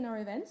interest in our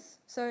events.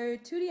 So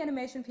 2D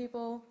animation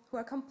people who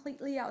are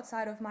completely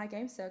outside of my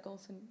game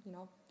circles and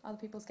other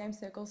people's game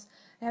circles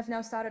have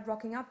now started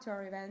rocking up to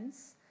our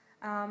events,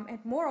 and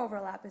more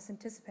overlap is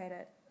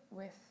anticipated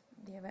with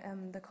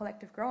the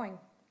collective growing,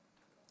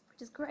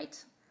 which is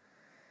great.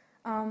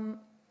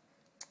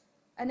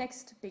 A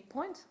next big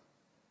point,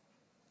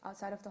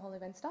 outside of the whole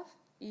event stuff,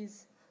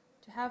 is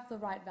to have the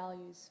right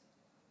values.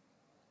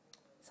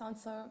 It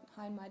sounds so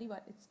high and mighty,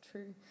 but it's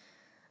true.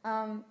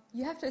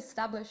 You have to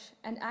establish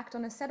and act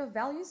on a set of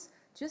values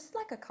just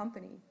like a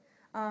company,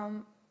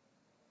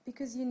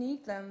 because you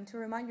need them to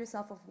remind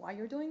yourself of why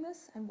you're doing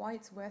this and why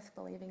it's worth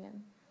believing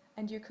in.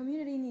 And your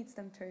community needs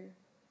them too.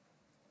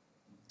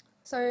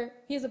 So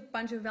here's a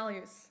bunch of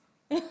values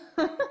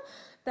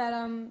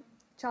that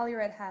Charlie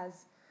Red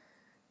has.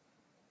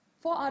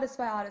 For artists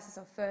by artists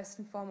is first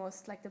and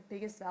foremost like the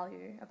biggest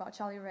value about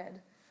Charlie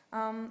Red.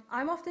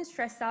 I'm often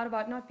stressed out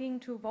about not being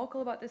too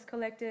vocal about this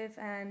collective,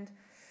 and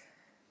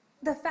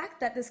the fact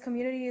that this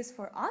community is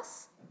for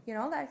us,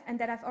 and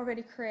that I've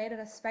already created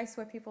a space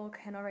where people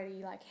can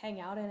already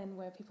hang out in, and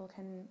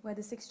where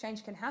this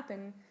exchange can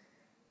happen,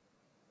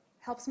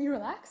 helps me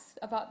relax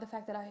about the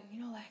fact that I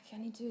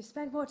need to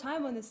spend more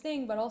time on this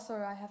thing, but also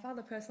I have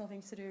other personal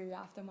things to do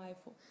after my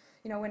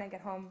when I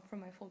get home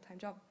from my full-time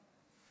job.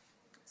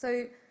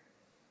 So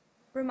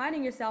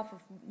reminding yourself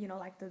of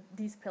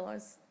these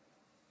pillars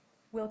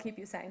will keep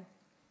you sane.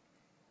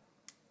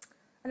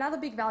 Another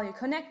big value: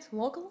 connect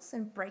locals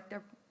and break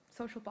their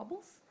social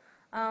bubbles.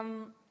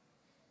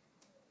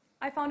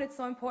 I found it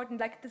so important.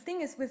 The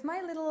thing is, with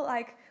my little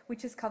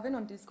witches coven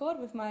on Discord,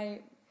 with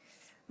my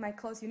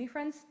close uni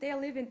friends, they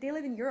live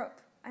in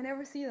Europe. I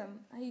never see them.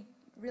 I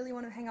really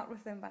want to hang out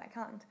with them, but I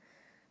can't.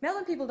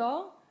 Melbourne people,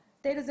 though,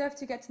 they deserve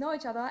to get to know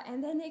each other,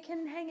 and then they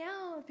can hang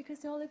out because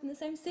they all live in the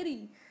same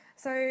city.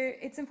 So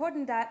it's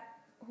important that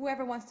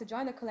whoever wants to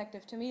join the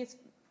collective, to me, it's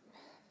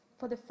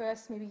for the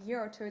first maybe year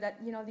or two that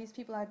these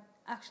people are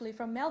actually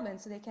from Melbourne,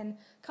 so they can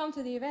come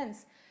to the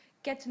events,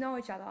 get to know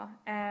each other,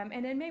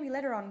 and then maybe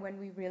later on when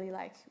we really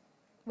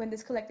when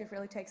this collective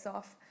really takes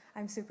off,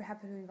 I'm super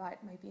happy to invite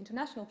maybe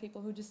international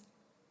people who just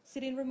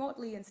sit in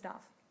remotely and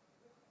stuff.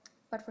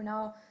 But for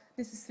now,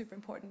 this is super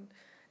important,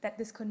 that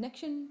this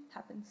connection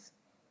happens.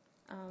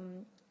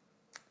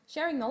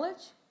 Sharing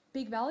knowledge,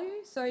 big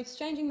value, so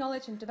exchanging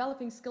knowledge and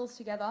developing skills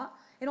together,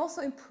 and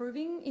also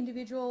improving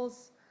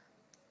individuals'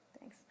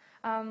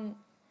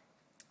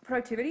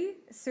 productivity,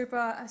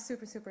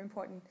 super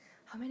important.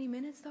 How many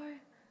minutes though?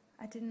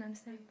 I didn't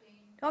understand.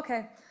 15.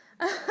 Okay.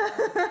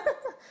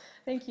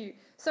 Thank you.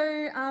 So,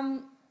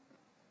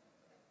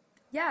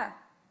 yeah,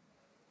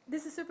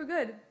 this is super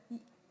good.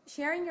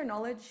 Sharing your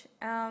knowledge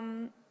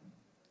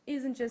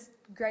isn't just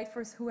great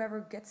for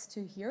whoever gets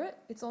to hear it.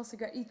 It's also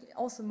great. It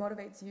also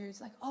motivates you.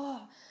 It's like,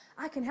 oh,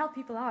 I can help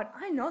people out.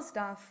 I know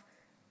stuff.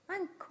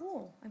 I'm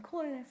cool. I'm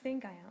cooler than I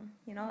think I am.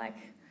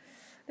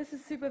 This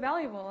is super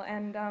valuable.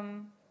 And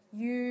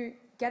you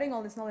getting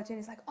all this knowledge in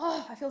is like,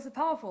 oh, I feel so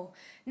powerful.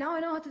 Now I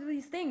know how to do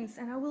these things,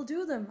 and I will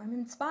do them. I'm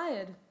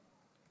inspired.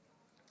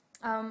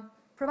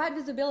 Provide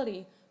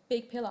visibility,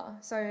 big pillar.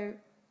 So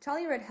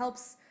Charlie Red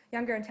helps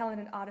younger and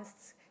talented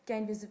artists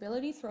gain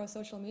visibility through our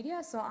social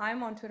media. So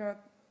I'm on Twitter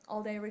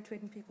all day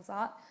retweeting people's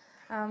art.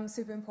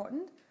 Super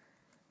important.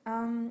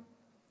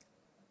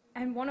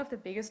 And one of the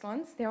biggest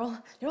ones, they're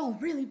all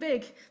really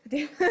big, but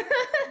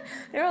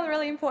they're all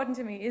really important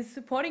to me, is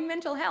supporting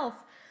mental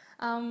health.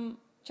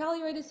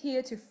 Charlie Red is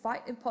here to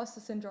fight imposter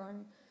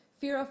syndrome,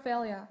 fear of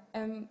failure,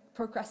 and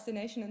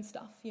procrastination and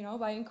stuff,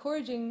 by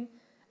encouraging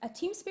a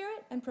team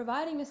spirit and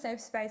providing a safe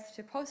space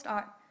to post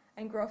art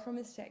and grow from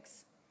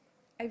mistakes.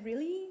 I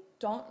really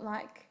don't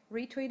like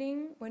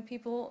retweeting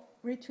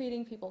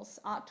people's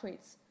art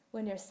tweets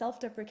when they're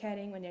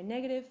self-deprecating, when they're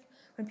negative,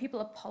 when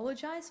people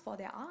apologize for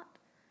their art.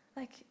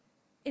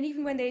 And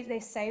even when they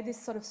say this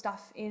sort of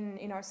stuff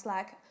in our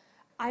Slack,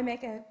 I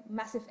make a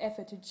massive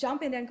effort to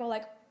jump in there and go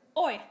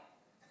oi,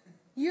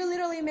 you're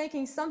literally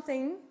making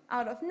something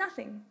out of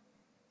nothing.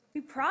 Be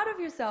proud of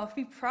yourself.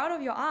 Be proud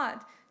of your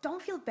art.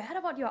 Don't feel bad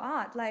about your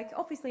art.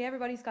 Obviously,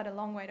 everybody's got a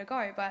long way to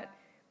go, but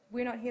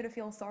we're not here to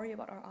feel sorry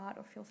about our art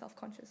or feel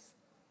self-conscious.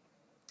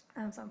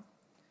 So I'm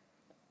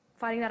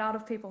fighting that out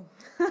of people.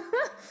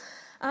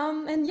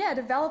 And yeah,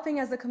 developing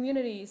as a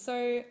community.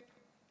 So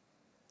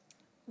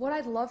what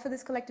I'd love for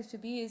this collective to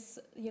be is,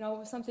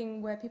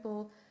 something where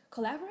people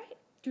collaborate,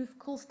 do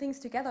cool things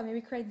together, maybe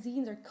create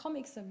zines or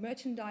comics or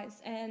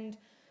merchandise, and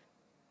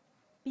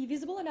be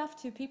visible enough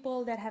to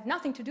people that have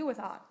nothing to do with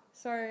art.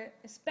 So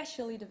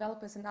especially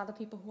developers and other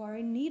people who are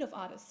in need of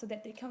artists, so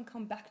that they can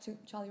come back to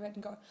Charlie Red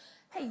and go,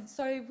 hey,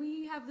 so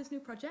we have this new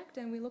project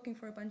and we're looking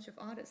for a bunch of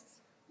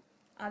artists.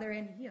 Are there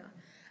any here?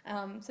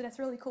 So that's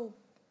really cool.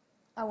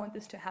 I want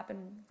this to happen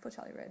for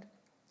Charlie Red.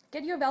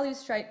 Get your values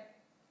straight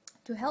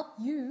to help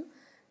you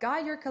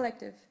guide your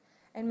collective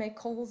and make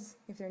calls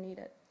if they're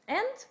needed.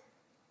 And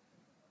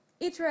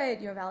iterate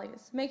your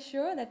values. Make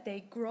sure that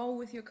they grow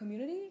with your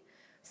community.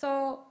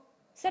 So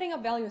setting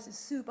up values is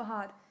super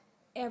hard.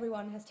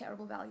 Everyone has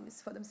terrible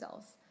values for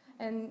themselves.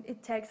 and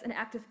it takes an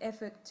active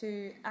effort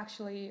to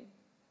actually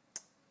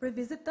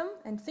revisit them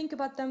and think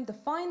about them,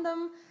 define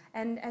them,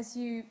 and as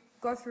you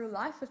go through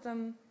life with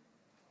them,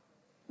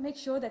 make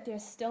sure that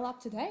they're still up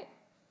to date.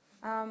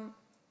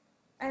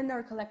 And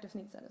our collective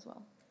needs that as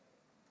well.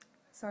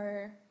 So,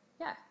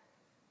 yeah,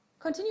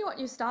 continue what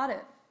you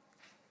started.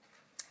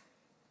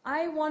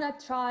 I want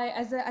to try,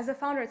 as a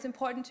founder, it's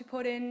important to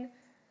put in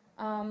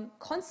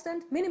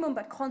minimum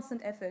but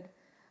constant effort.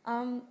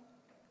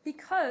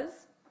 Because,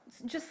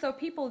 just so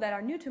people that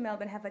are new to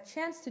Melbourne have a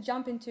chance to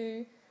jump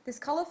into this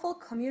colorful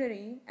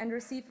community and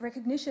receive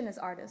recognition as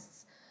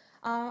artists.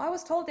 I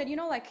was told that,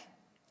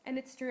 and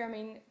it's true, I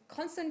mean,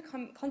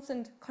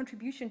 constant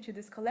contribution to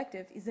this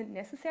collective isn't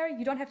necessary.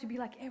 You don't have to be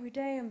like, every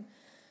day I'm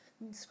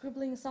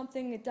scribbling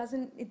something. It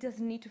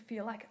doesn't need to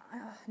feel like,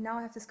 now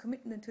I have this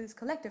commitment to this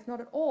collective.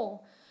 Not at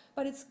all.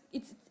 But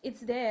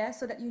it's there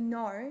so that you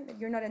know that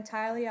you're not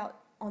entirely out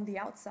on the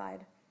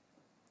outside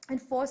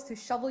and forced to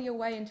shovel your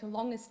way into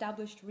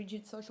long-established,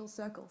 rigid social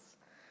circles.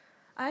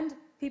 And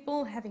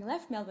people, having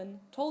left Melbourne,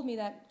 told me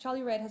that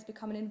Charlie Red has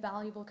become an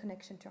invaluable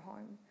connection to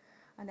home.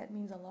 And that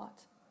means a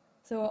lot.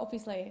 So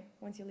obviously,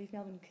 once you leave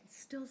Melbourne, you can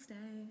still stay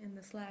in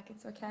the Slack.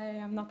 It's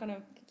okay. I'm not going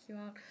to kick you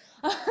out.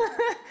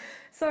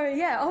 So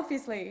yeah,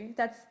 obviously,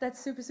 that's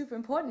super, super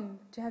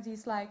important to have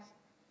these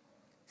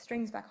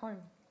strings back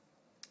home.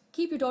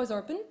 Keep your doors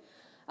open.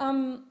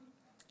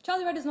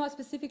 Charlie Red is not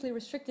specifically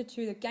restricted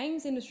to the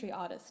games industry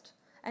artist.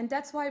 And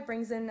that's why it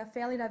brings in a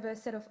fairly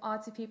diverse set of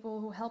artsy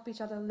people who help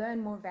each other learn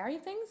more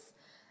varied things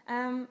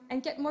and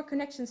get more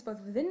connections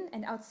both within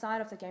and outside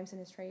of the games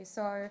industry.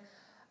 So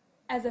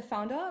as a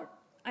founder,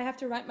 I have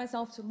to write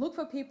myself to look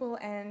for people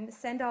and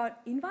send out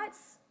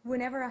invites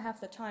whenever I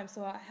have the time.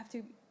 So I have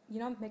to,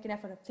 make an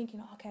effort of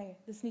thinking, okay,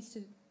 this needs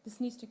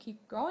to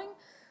keep growing.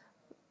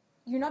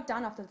 You're not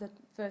done after the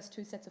first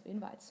 2 sets of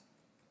invites.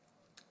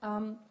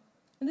 And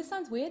this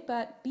sounds weird,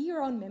 but be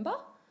your own member.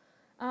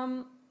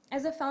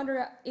 As a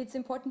founder, it's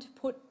important to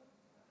put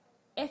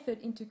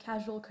effort into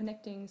casual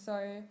connecting.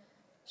 So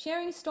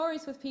sharing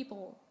stories with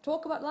people,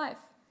 talk about life,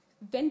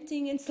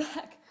 venting in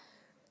Slack.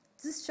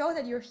 Just show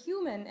that you're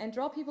human and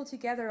draw people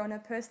together on a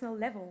personal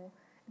level.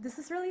 This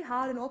is really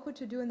hard and awkward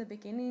to do in the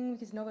beginning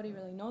because nobody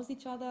really knows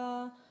each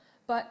other.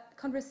 But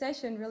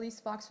conversation really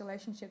sparks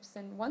relationships.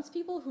 And once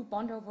people who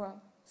bond over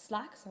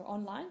Slack, so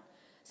online,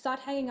 start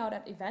hanging out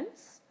at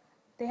events,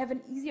 they have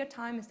an easier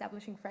time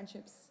establishing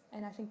friendships.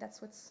 And I think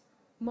that's what's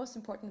most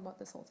important about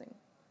this whole thing.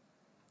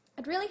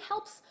 It really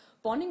helps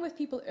bonding with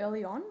people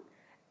early on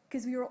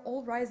because we are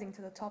all rising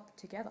to the top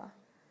together.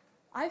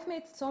 I've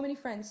made so many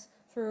friends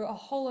through a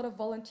whole lot of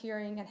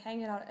volunteering and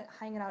hanging out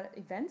at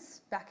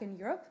events back in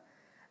Europe.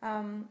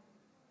 And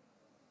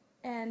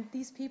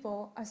these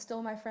people are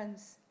still my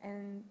friends,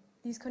 and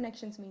these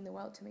connections mean the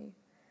world to me.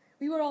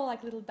 We were all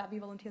like little babby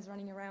volunteers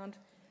running around,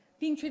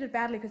 being treated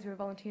badly because we were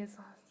volunteers.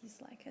 Oh,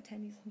 these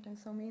attendees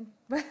sometimes so mean.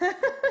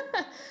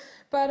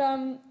 But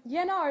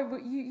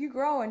you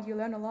grow and you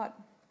learn a lot.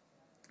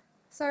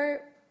 So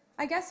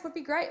I guess it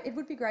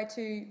would be great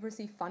to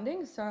receive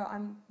funding. So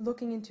I'm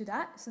looking into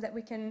that so that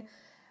we can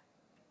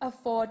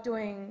afford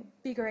doing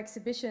bigger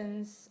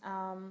exhibitions,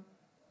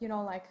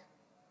 like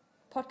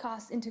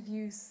podcast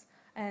interviews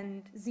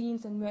and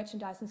zines and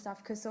merchandise and stuff,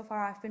 because so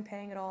far I've been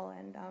paying it all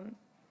and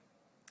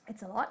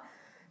it's a lot.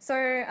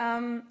 So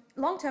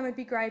long term it'd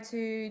be great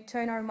to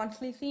turn our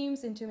monthly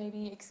themes into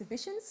maybe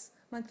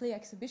monthly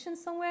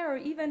exhibitions somewhere, or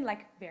even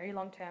very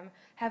long term,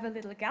 have a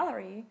little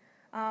gallery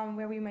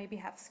where we maybe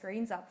have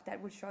screens up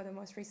that would show the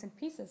most recent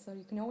pieces, so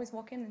you can always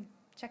walk in and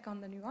check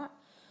on the new art.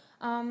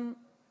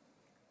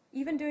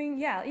 Even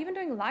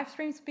doing live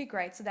streams would be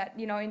great, so that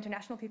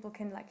international people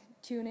can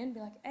tune in, be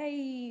like,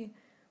 hey,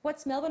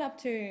 what's Melbourne up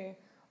to?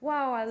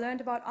 Wow, I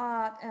learned about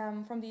art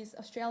from these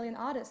Australian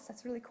artists.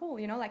 That's really cool.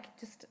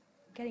 Just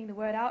getting the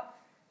word out,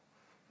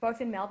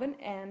 both in Melbourne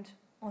and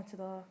onto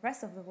the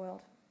rest of the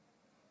world.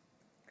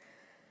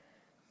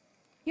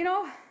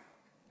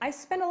 I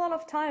spent a lot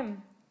of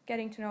time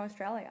getting to know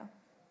Australia.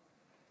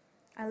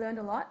 I learned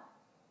a lot,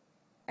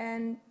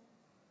 and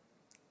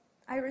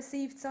I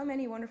received so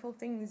many wonderful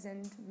things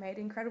and made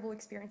incredible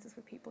experiences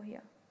with people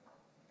here.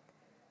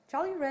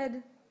 Charlie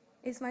Red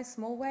is my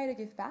small way to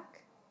give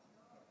back,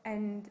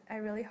 and I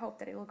really hope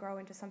that it will grow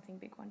into something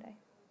big one day.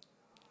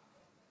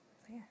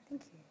 So yeah,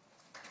 thank you.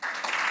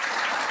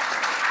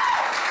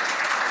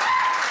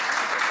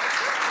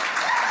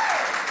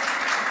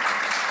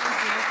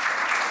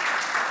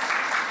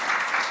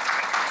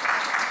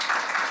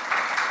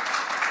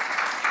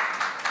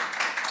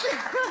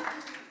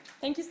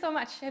 Thank you so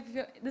much.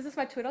 This is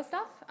my Twitter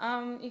stuff.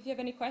 If you have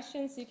any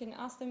questions, you can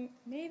ask them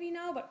maybe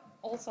now, but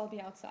also I'll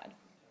be outside.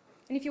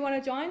 And if you want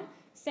to join,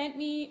 send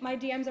me, my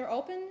DMs are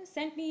open,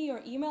 send me your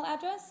email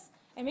address,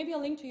 and maybe a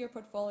link to your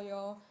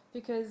portfolio,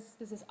 because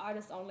this is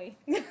artist only.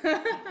 All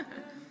right.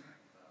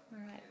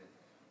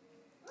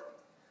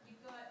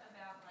 You've got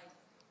about 6-7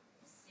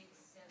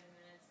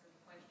 minutes of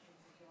questions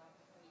if you like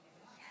before you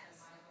finish. Yes.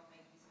 So might as well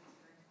make use of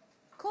this room.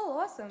 Cool,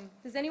 awesome.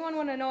 Does anyone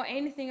want to know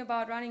anything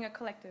about running a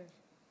collective?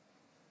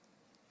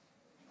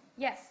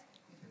 Yes.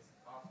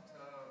 After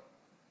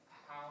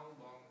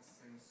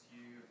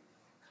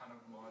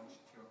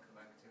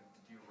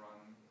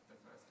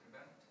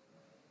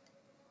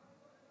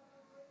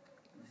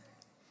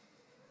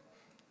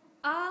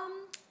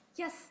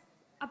Yes,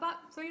 about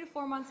 3 to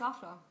 4 months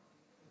after.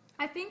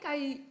 I think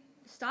I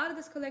started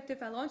this collective,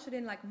 I launched it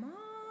in like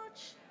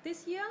March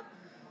this year,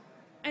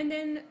 and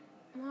then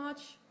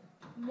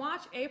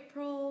March,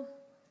 April,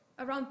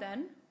 around then,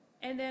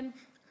 and then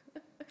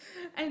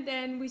and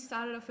then we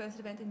started our first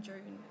event in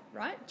June,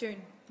 right?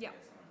 June, yeah.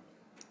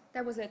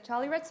 That was it.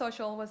 Charlie Red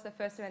Social was the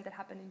first event that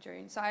happened in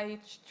June, so I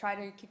tried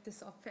to kick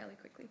this off fairly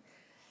quickly.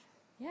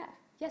 Yeah,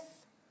 yes?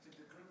 Did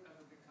the group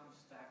ever become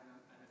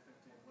stagnant, and if it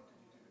did, what did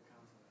you do to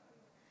counter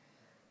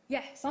that?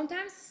 Yeah,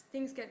 sometimes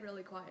things get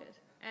really quiet,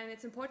 and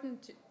it's important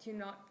to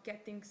not get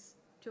things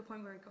to a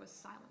point where it goes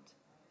silent.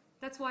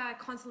 That's why I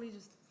constantly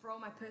just throw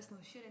my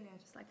personal shit in there,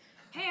 just like,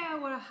 hey,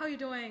 how are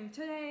you doing?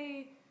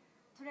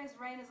 Today's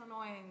rain is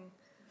annoying.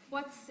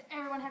 What's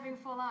everyone having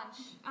for lunch?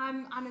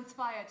 I'm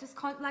uninspired. Just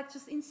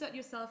insert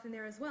yourself in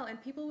there as well, and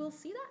people will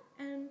see that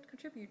and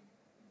contribute.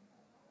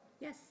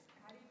 Yes?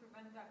 How do you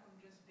prevent that from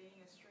just being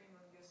a stream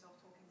of yourself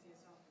talking to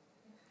yourself?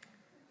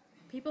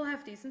 People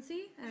have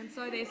decency, and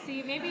so they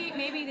see,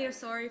 maybe they're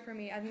sorry for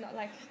me. I'm not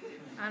like,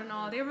 I don't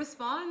know, they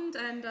respond,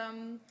 and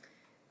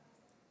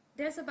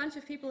there's a bunch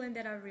of people in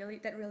that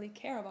really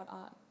care about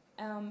art,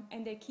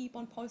 and they keep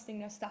on posting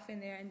their stuff in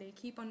there, and they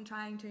keep on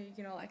trying to,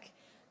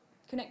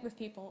 connect with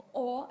people.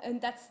 And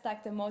that's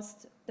like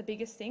the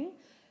biggest thing.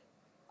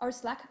 Our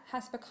Slack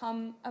has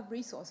become a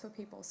resource for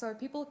people. So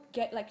people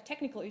get like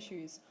technical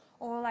issues,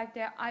 or like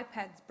their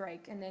iPads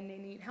break and then they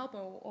need help,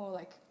 or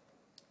like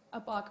a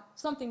bug,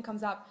 something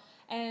comes up.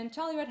 And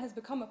Charlie Red has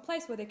become a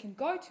place where they can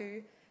go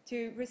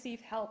to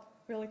receive help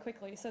really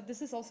quickly. So this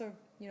is also,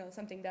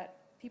 something that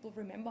people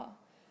remember.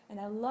 And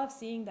I love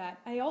seeing that.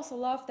 I also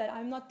love that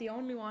I'm not the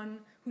only one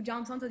who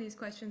jumps onto these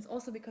questions,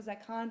 also because I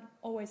can't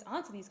always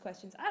answer these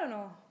questions. I don't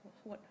know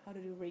how to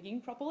do rigging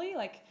properly.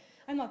 Like,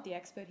 I'm not the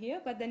expert here,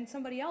 but then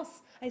somebody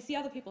else, I see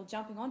other people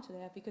jumping onto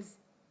there because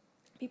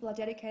people are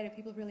dedicated,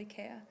 people really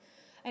care.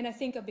 And I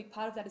think a big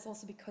part of that is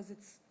also because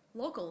it's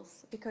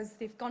locals, because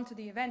they've gone to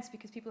the events,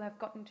 because people have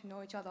gotten to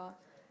know each other.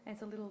 And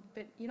it's a little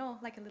bit,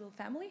 like a little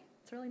family.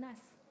 It's really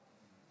nice.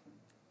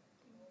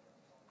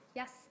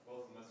 Yes? What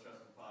was the most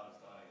stressful part of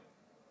starting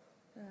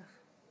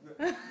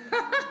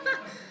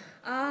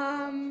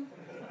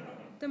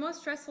it? The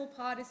most stressful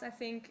part is, I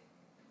think,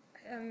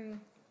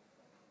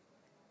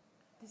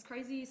 this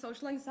crazy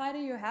social anxiety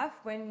you have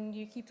when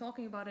you keep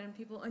talking about it,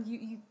 and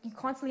you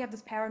constantly have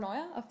this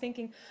paranoia of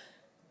thinking,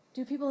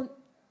 do people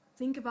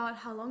think about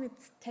how long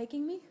it's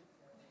taking me?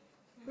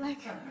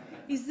 Like,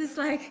 is this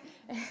like,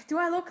 do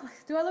I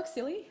look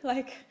silly?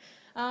 Like,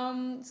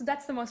 so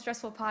that's the most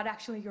stressful part,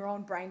 actually, your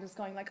own brain just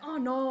going like, oh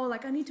no,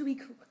 like I need to be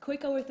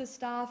quicker with this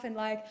stuff, and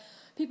like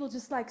people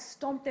just like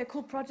stomp their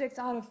cool projects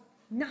out of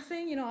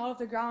nothing, out of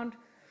the ground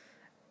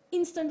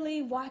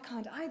instantly. Why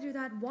can't I do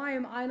that? Why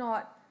am I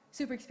not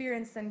super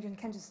experienced and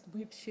can just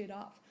whip shit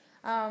up?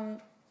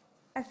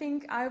 I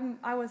think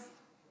I was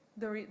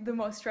the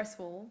most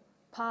stressful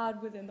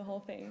part within the whole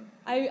thing.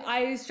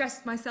 I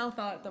stressed myself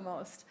out the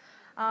most.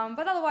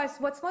 But otherwise,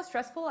 what's most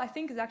stressful, I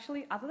think, is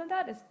actually, other than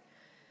that, is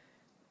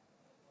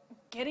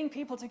getting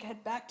people to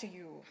get back to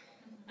you,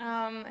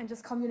 and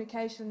just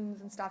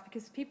communications and stuff,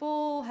 because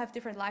people have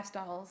different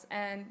lifestyles,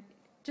 and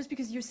just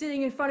because you're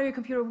sitting in front of your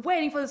computer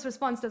waiting for this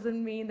response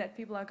doesn't mean that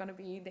people are going to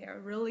be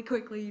there really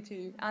quickly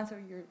to answer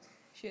your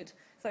shit.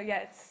 So yeah,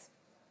 it's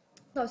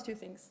those two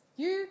things,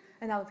 you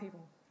and other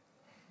people.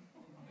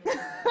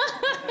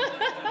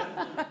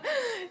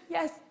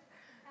 Yes?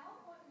 How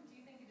important do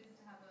you think it is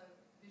to have a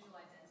visual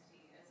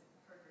identity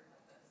for a group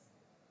like this?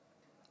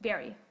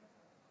 Very.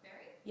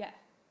 Very? Yeah.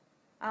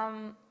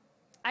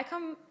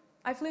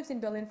 I've lived in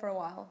Berlin for a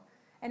while,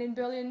 and in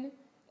Berlin,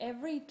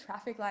 every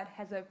traffic light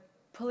has a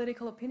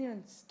political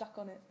opinion stuck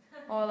on it,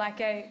 or like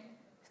a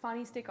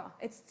funny sticker.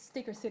 It's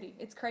sticker city.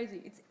 It's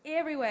crazy. It's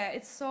everywhere.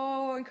 It's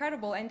so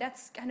incredible, and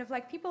that's kind of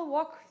like people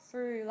walk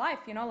through life,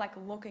 like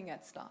looking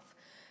at stuff.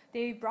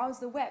 They browse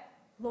the web,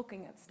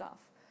 looking at stuff.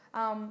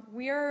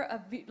 We're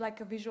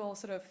like a visual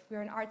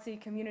we're an artsy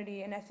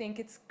community, and I think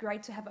it's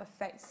great to have a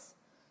face,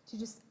 to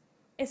just,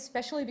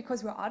 especially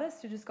because we're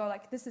artists, to just go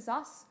like, this is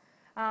us.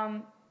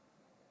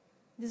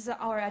 This is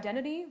our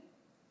identity.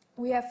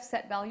 We have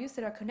set values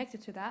that are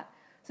connected to that.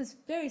 So it's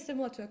very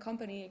similar to a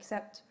company,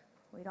 except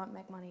we don't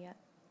make money yet.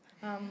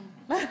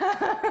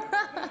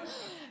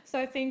 So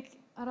I think,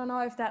 I don't know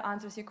if that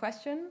answers your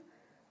question,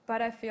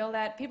 but I feel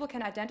that people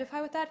can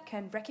identify with that,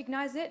 can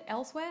recognize it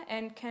elsewhere,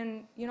 and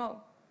can,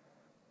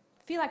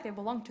 feel like they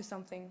belong to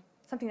something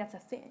that's a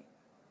thing.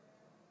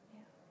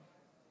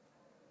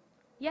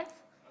 Yeah. Yes?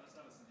 I just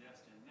have a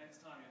suggestion.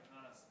 Next time you're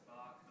trying to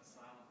spark a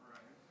silent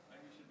room,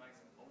 maybe you should make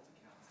some alt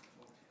accounts to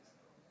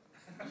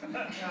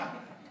talk to yourself.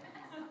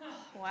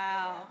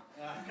 Wow.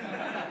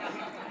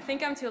 I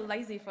think I'm too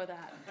lazy for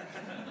that.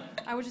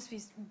 I would just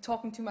be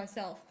talking to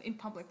myself in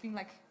public, being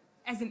like,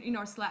 as in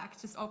our Slack,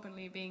 just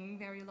openly being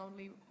very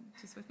lonely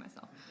just with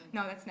myself.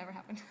 No, that's never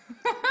happened.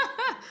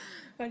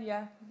 But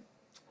yeah.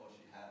 Or she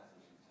has,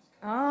 or she's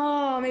just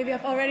Oh, maybe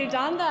I've already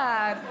done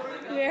that.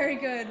 Very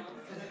good.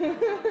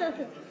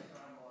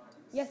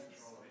 Yes.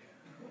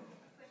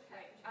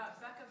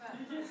 Back about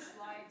the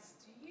slides,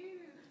 do you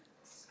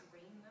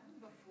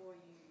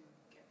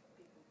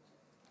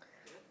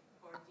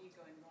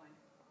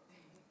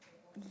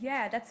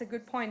Yeah, that's a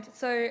good point.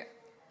 So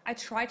I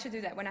try to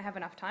do that when I have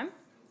enough time.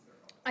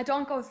 I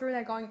don't go through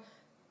there going,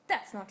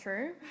 that's not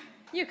true.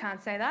 You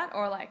can't say that.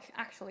 Or like,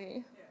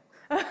 actually.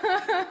 But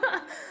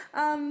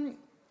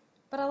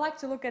I like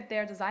to look at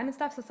their design and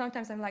stuff. So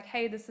sometimes I'm like,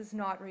 hey, this is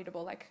not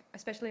readable. Like,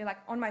 especially like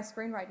on my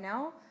screen right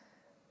now,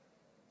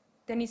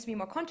 there needs to be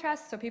more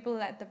contrast so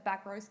people at the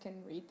back rows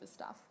can read the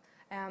stuff.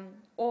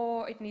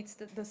 Or it needs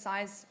the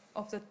size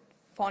of the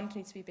font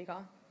needs to be bigger.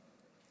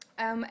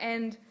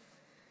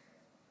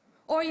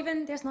 Or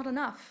even there's not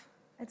enough.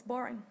 It's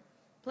boring.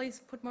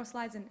 Please put more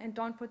slides in and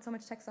don't put so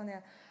much text on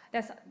there.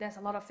 There's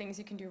a lot of things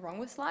you can do wrong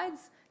with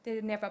slides.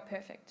 They're never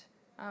perfect,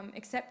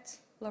 except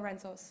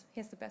Lorenzo's.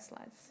 He has the best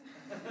slides.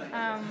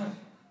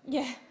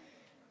 Yeah.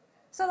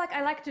 So like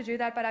I like to do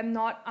that, but I'm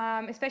not,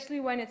 especially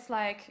when it's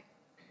like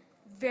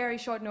very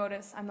short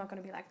notice, I'm not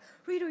going to be like,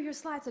 redo your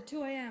slides at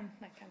 2 a.m.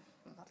 Like, I'm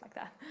not like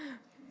that.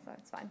 So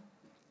it's fine.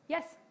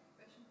 Yes?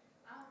 Question.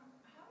 How are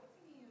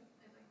you thinking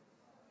of like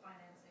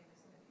financing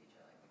this in the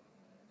future, like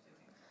doing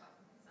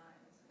designs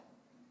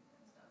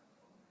and stuff?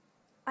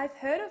 I've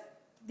heard of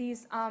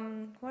these,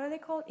 what are they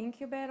called?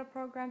 Incubator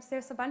programs.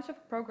 There's a bunch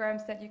of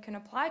programs that you can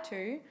apply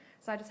to.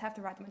 So I just have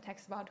to write them a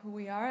text about who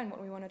we are and what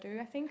we want to do,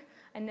 I think.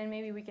 And then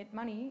maybe we get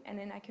money and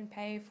then I can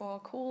pay for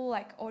cool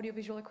like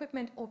audiovisual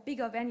equipment or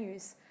bigger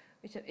venues,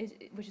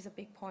 which is a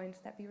big point.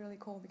 That'd be really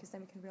cool because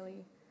then we can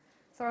really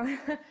throw...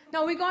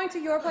 No, we're going to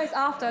your place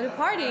after the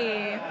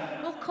party.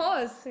 Of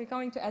course, we're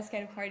going to SK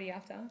to party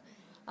after.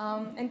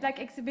 And like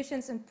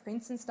exhibitions and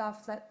prints and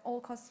stuff, that all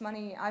costs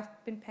money. I've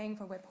been paying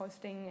for web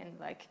hosting and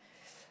like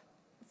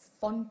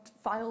font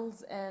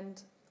files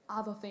and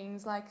other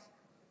things like,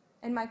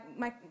 and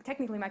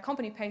technically my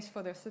company pays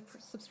for the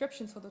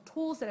subscriptions for the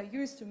tools that I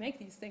use to make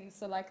these things.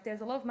 So like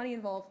there's a lot of money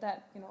involved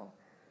that, you know,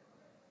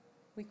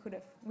 we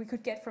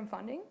could get from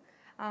funding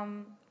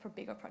for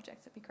bigger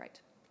projects. That'd be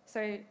great.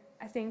 So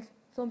I think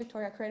Film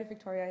Victoria, Creative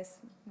Victoria is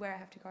where I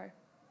have to go.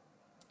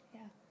 Yeah.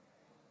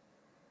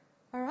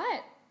 All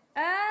right.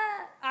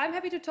 I'm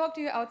happy to talk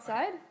to you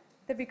outside.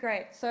 That'd be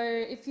great. So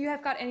if you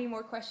have got any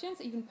more questions,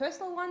 even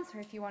personal ones,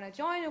 or if you want to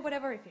join or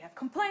whatever, if you have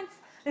complaints,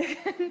 you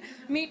can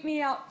meet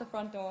me out the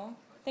front door.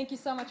 Thank you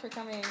so much for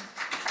coming.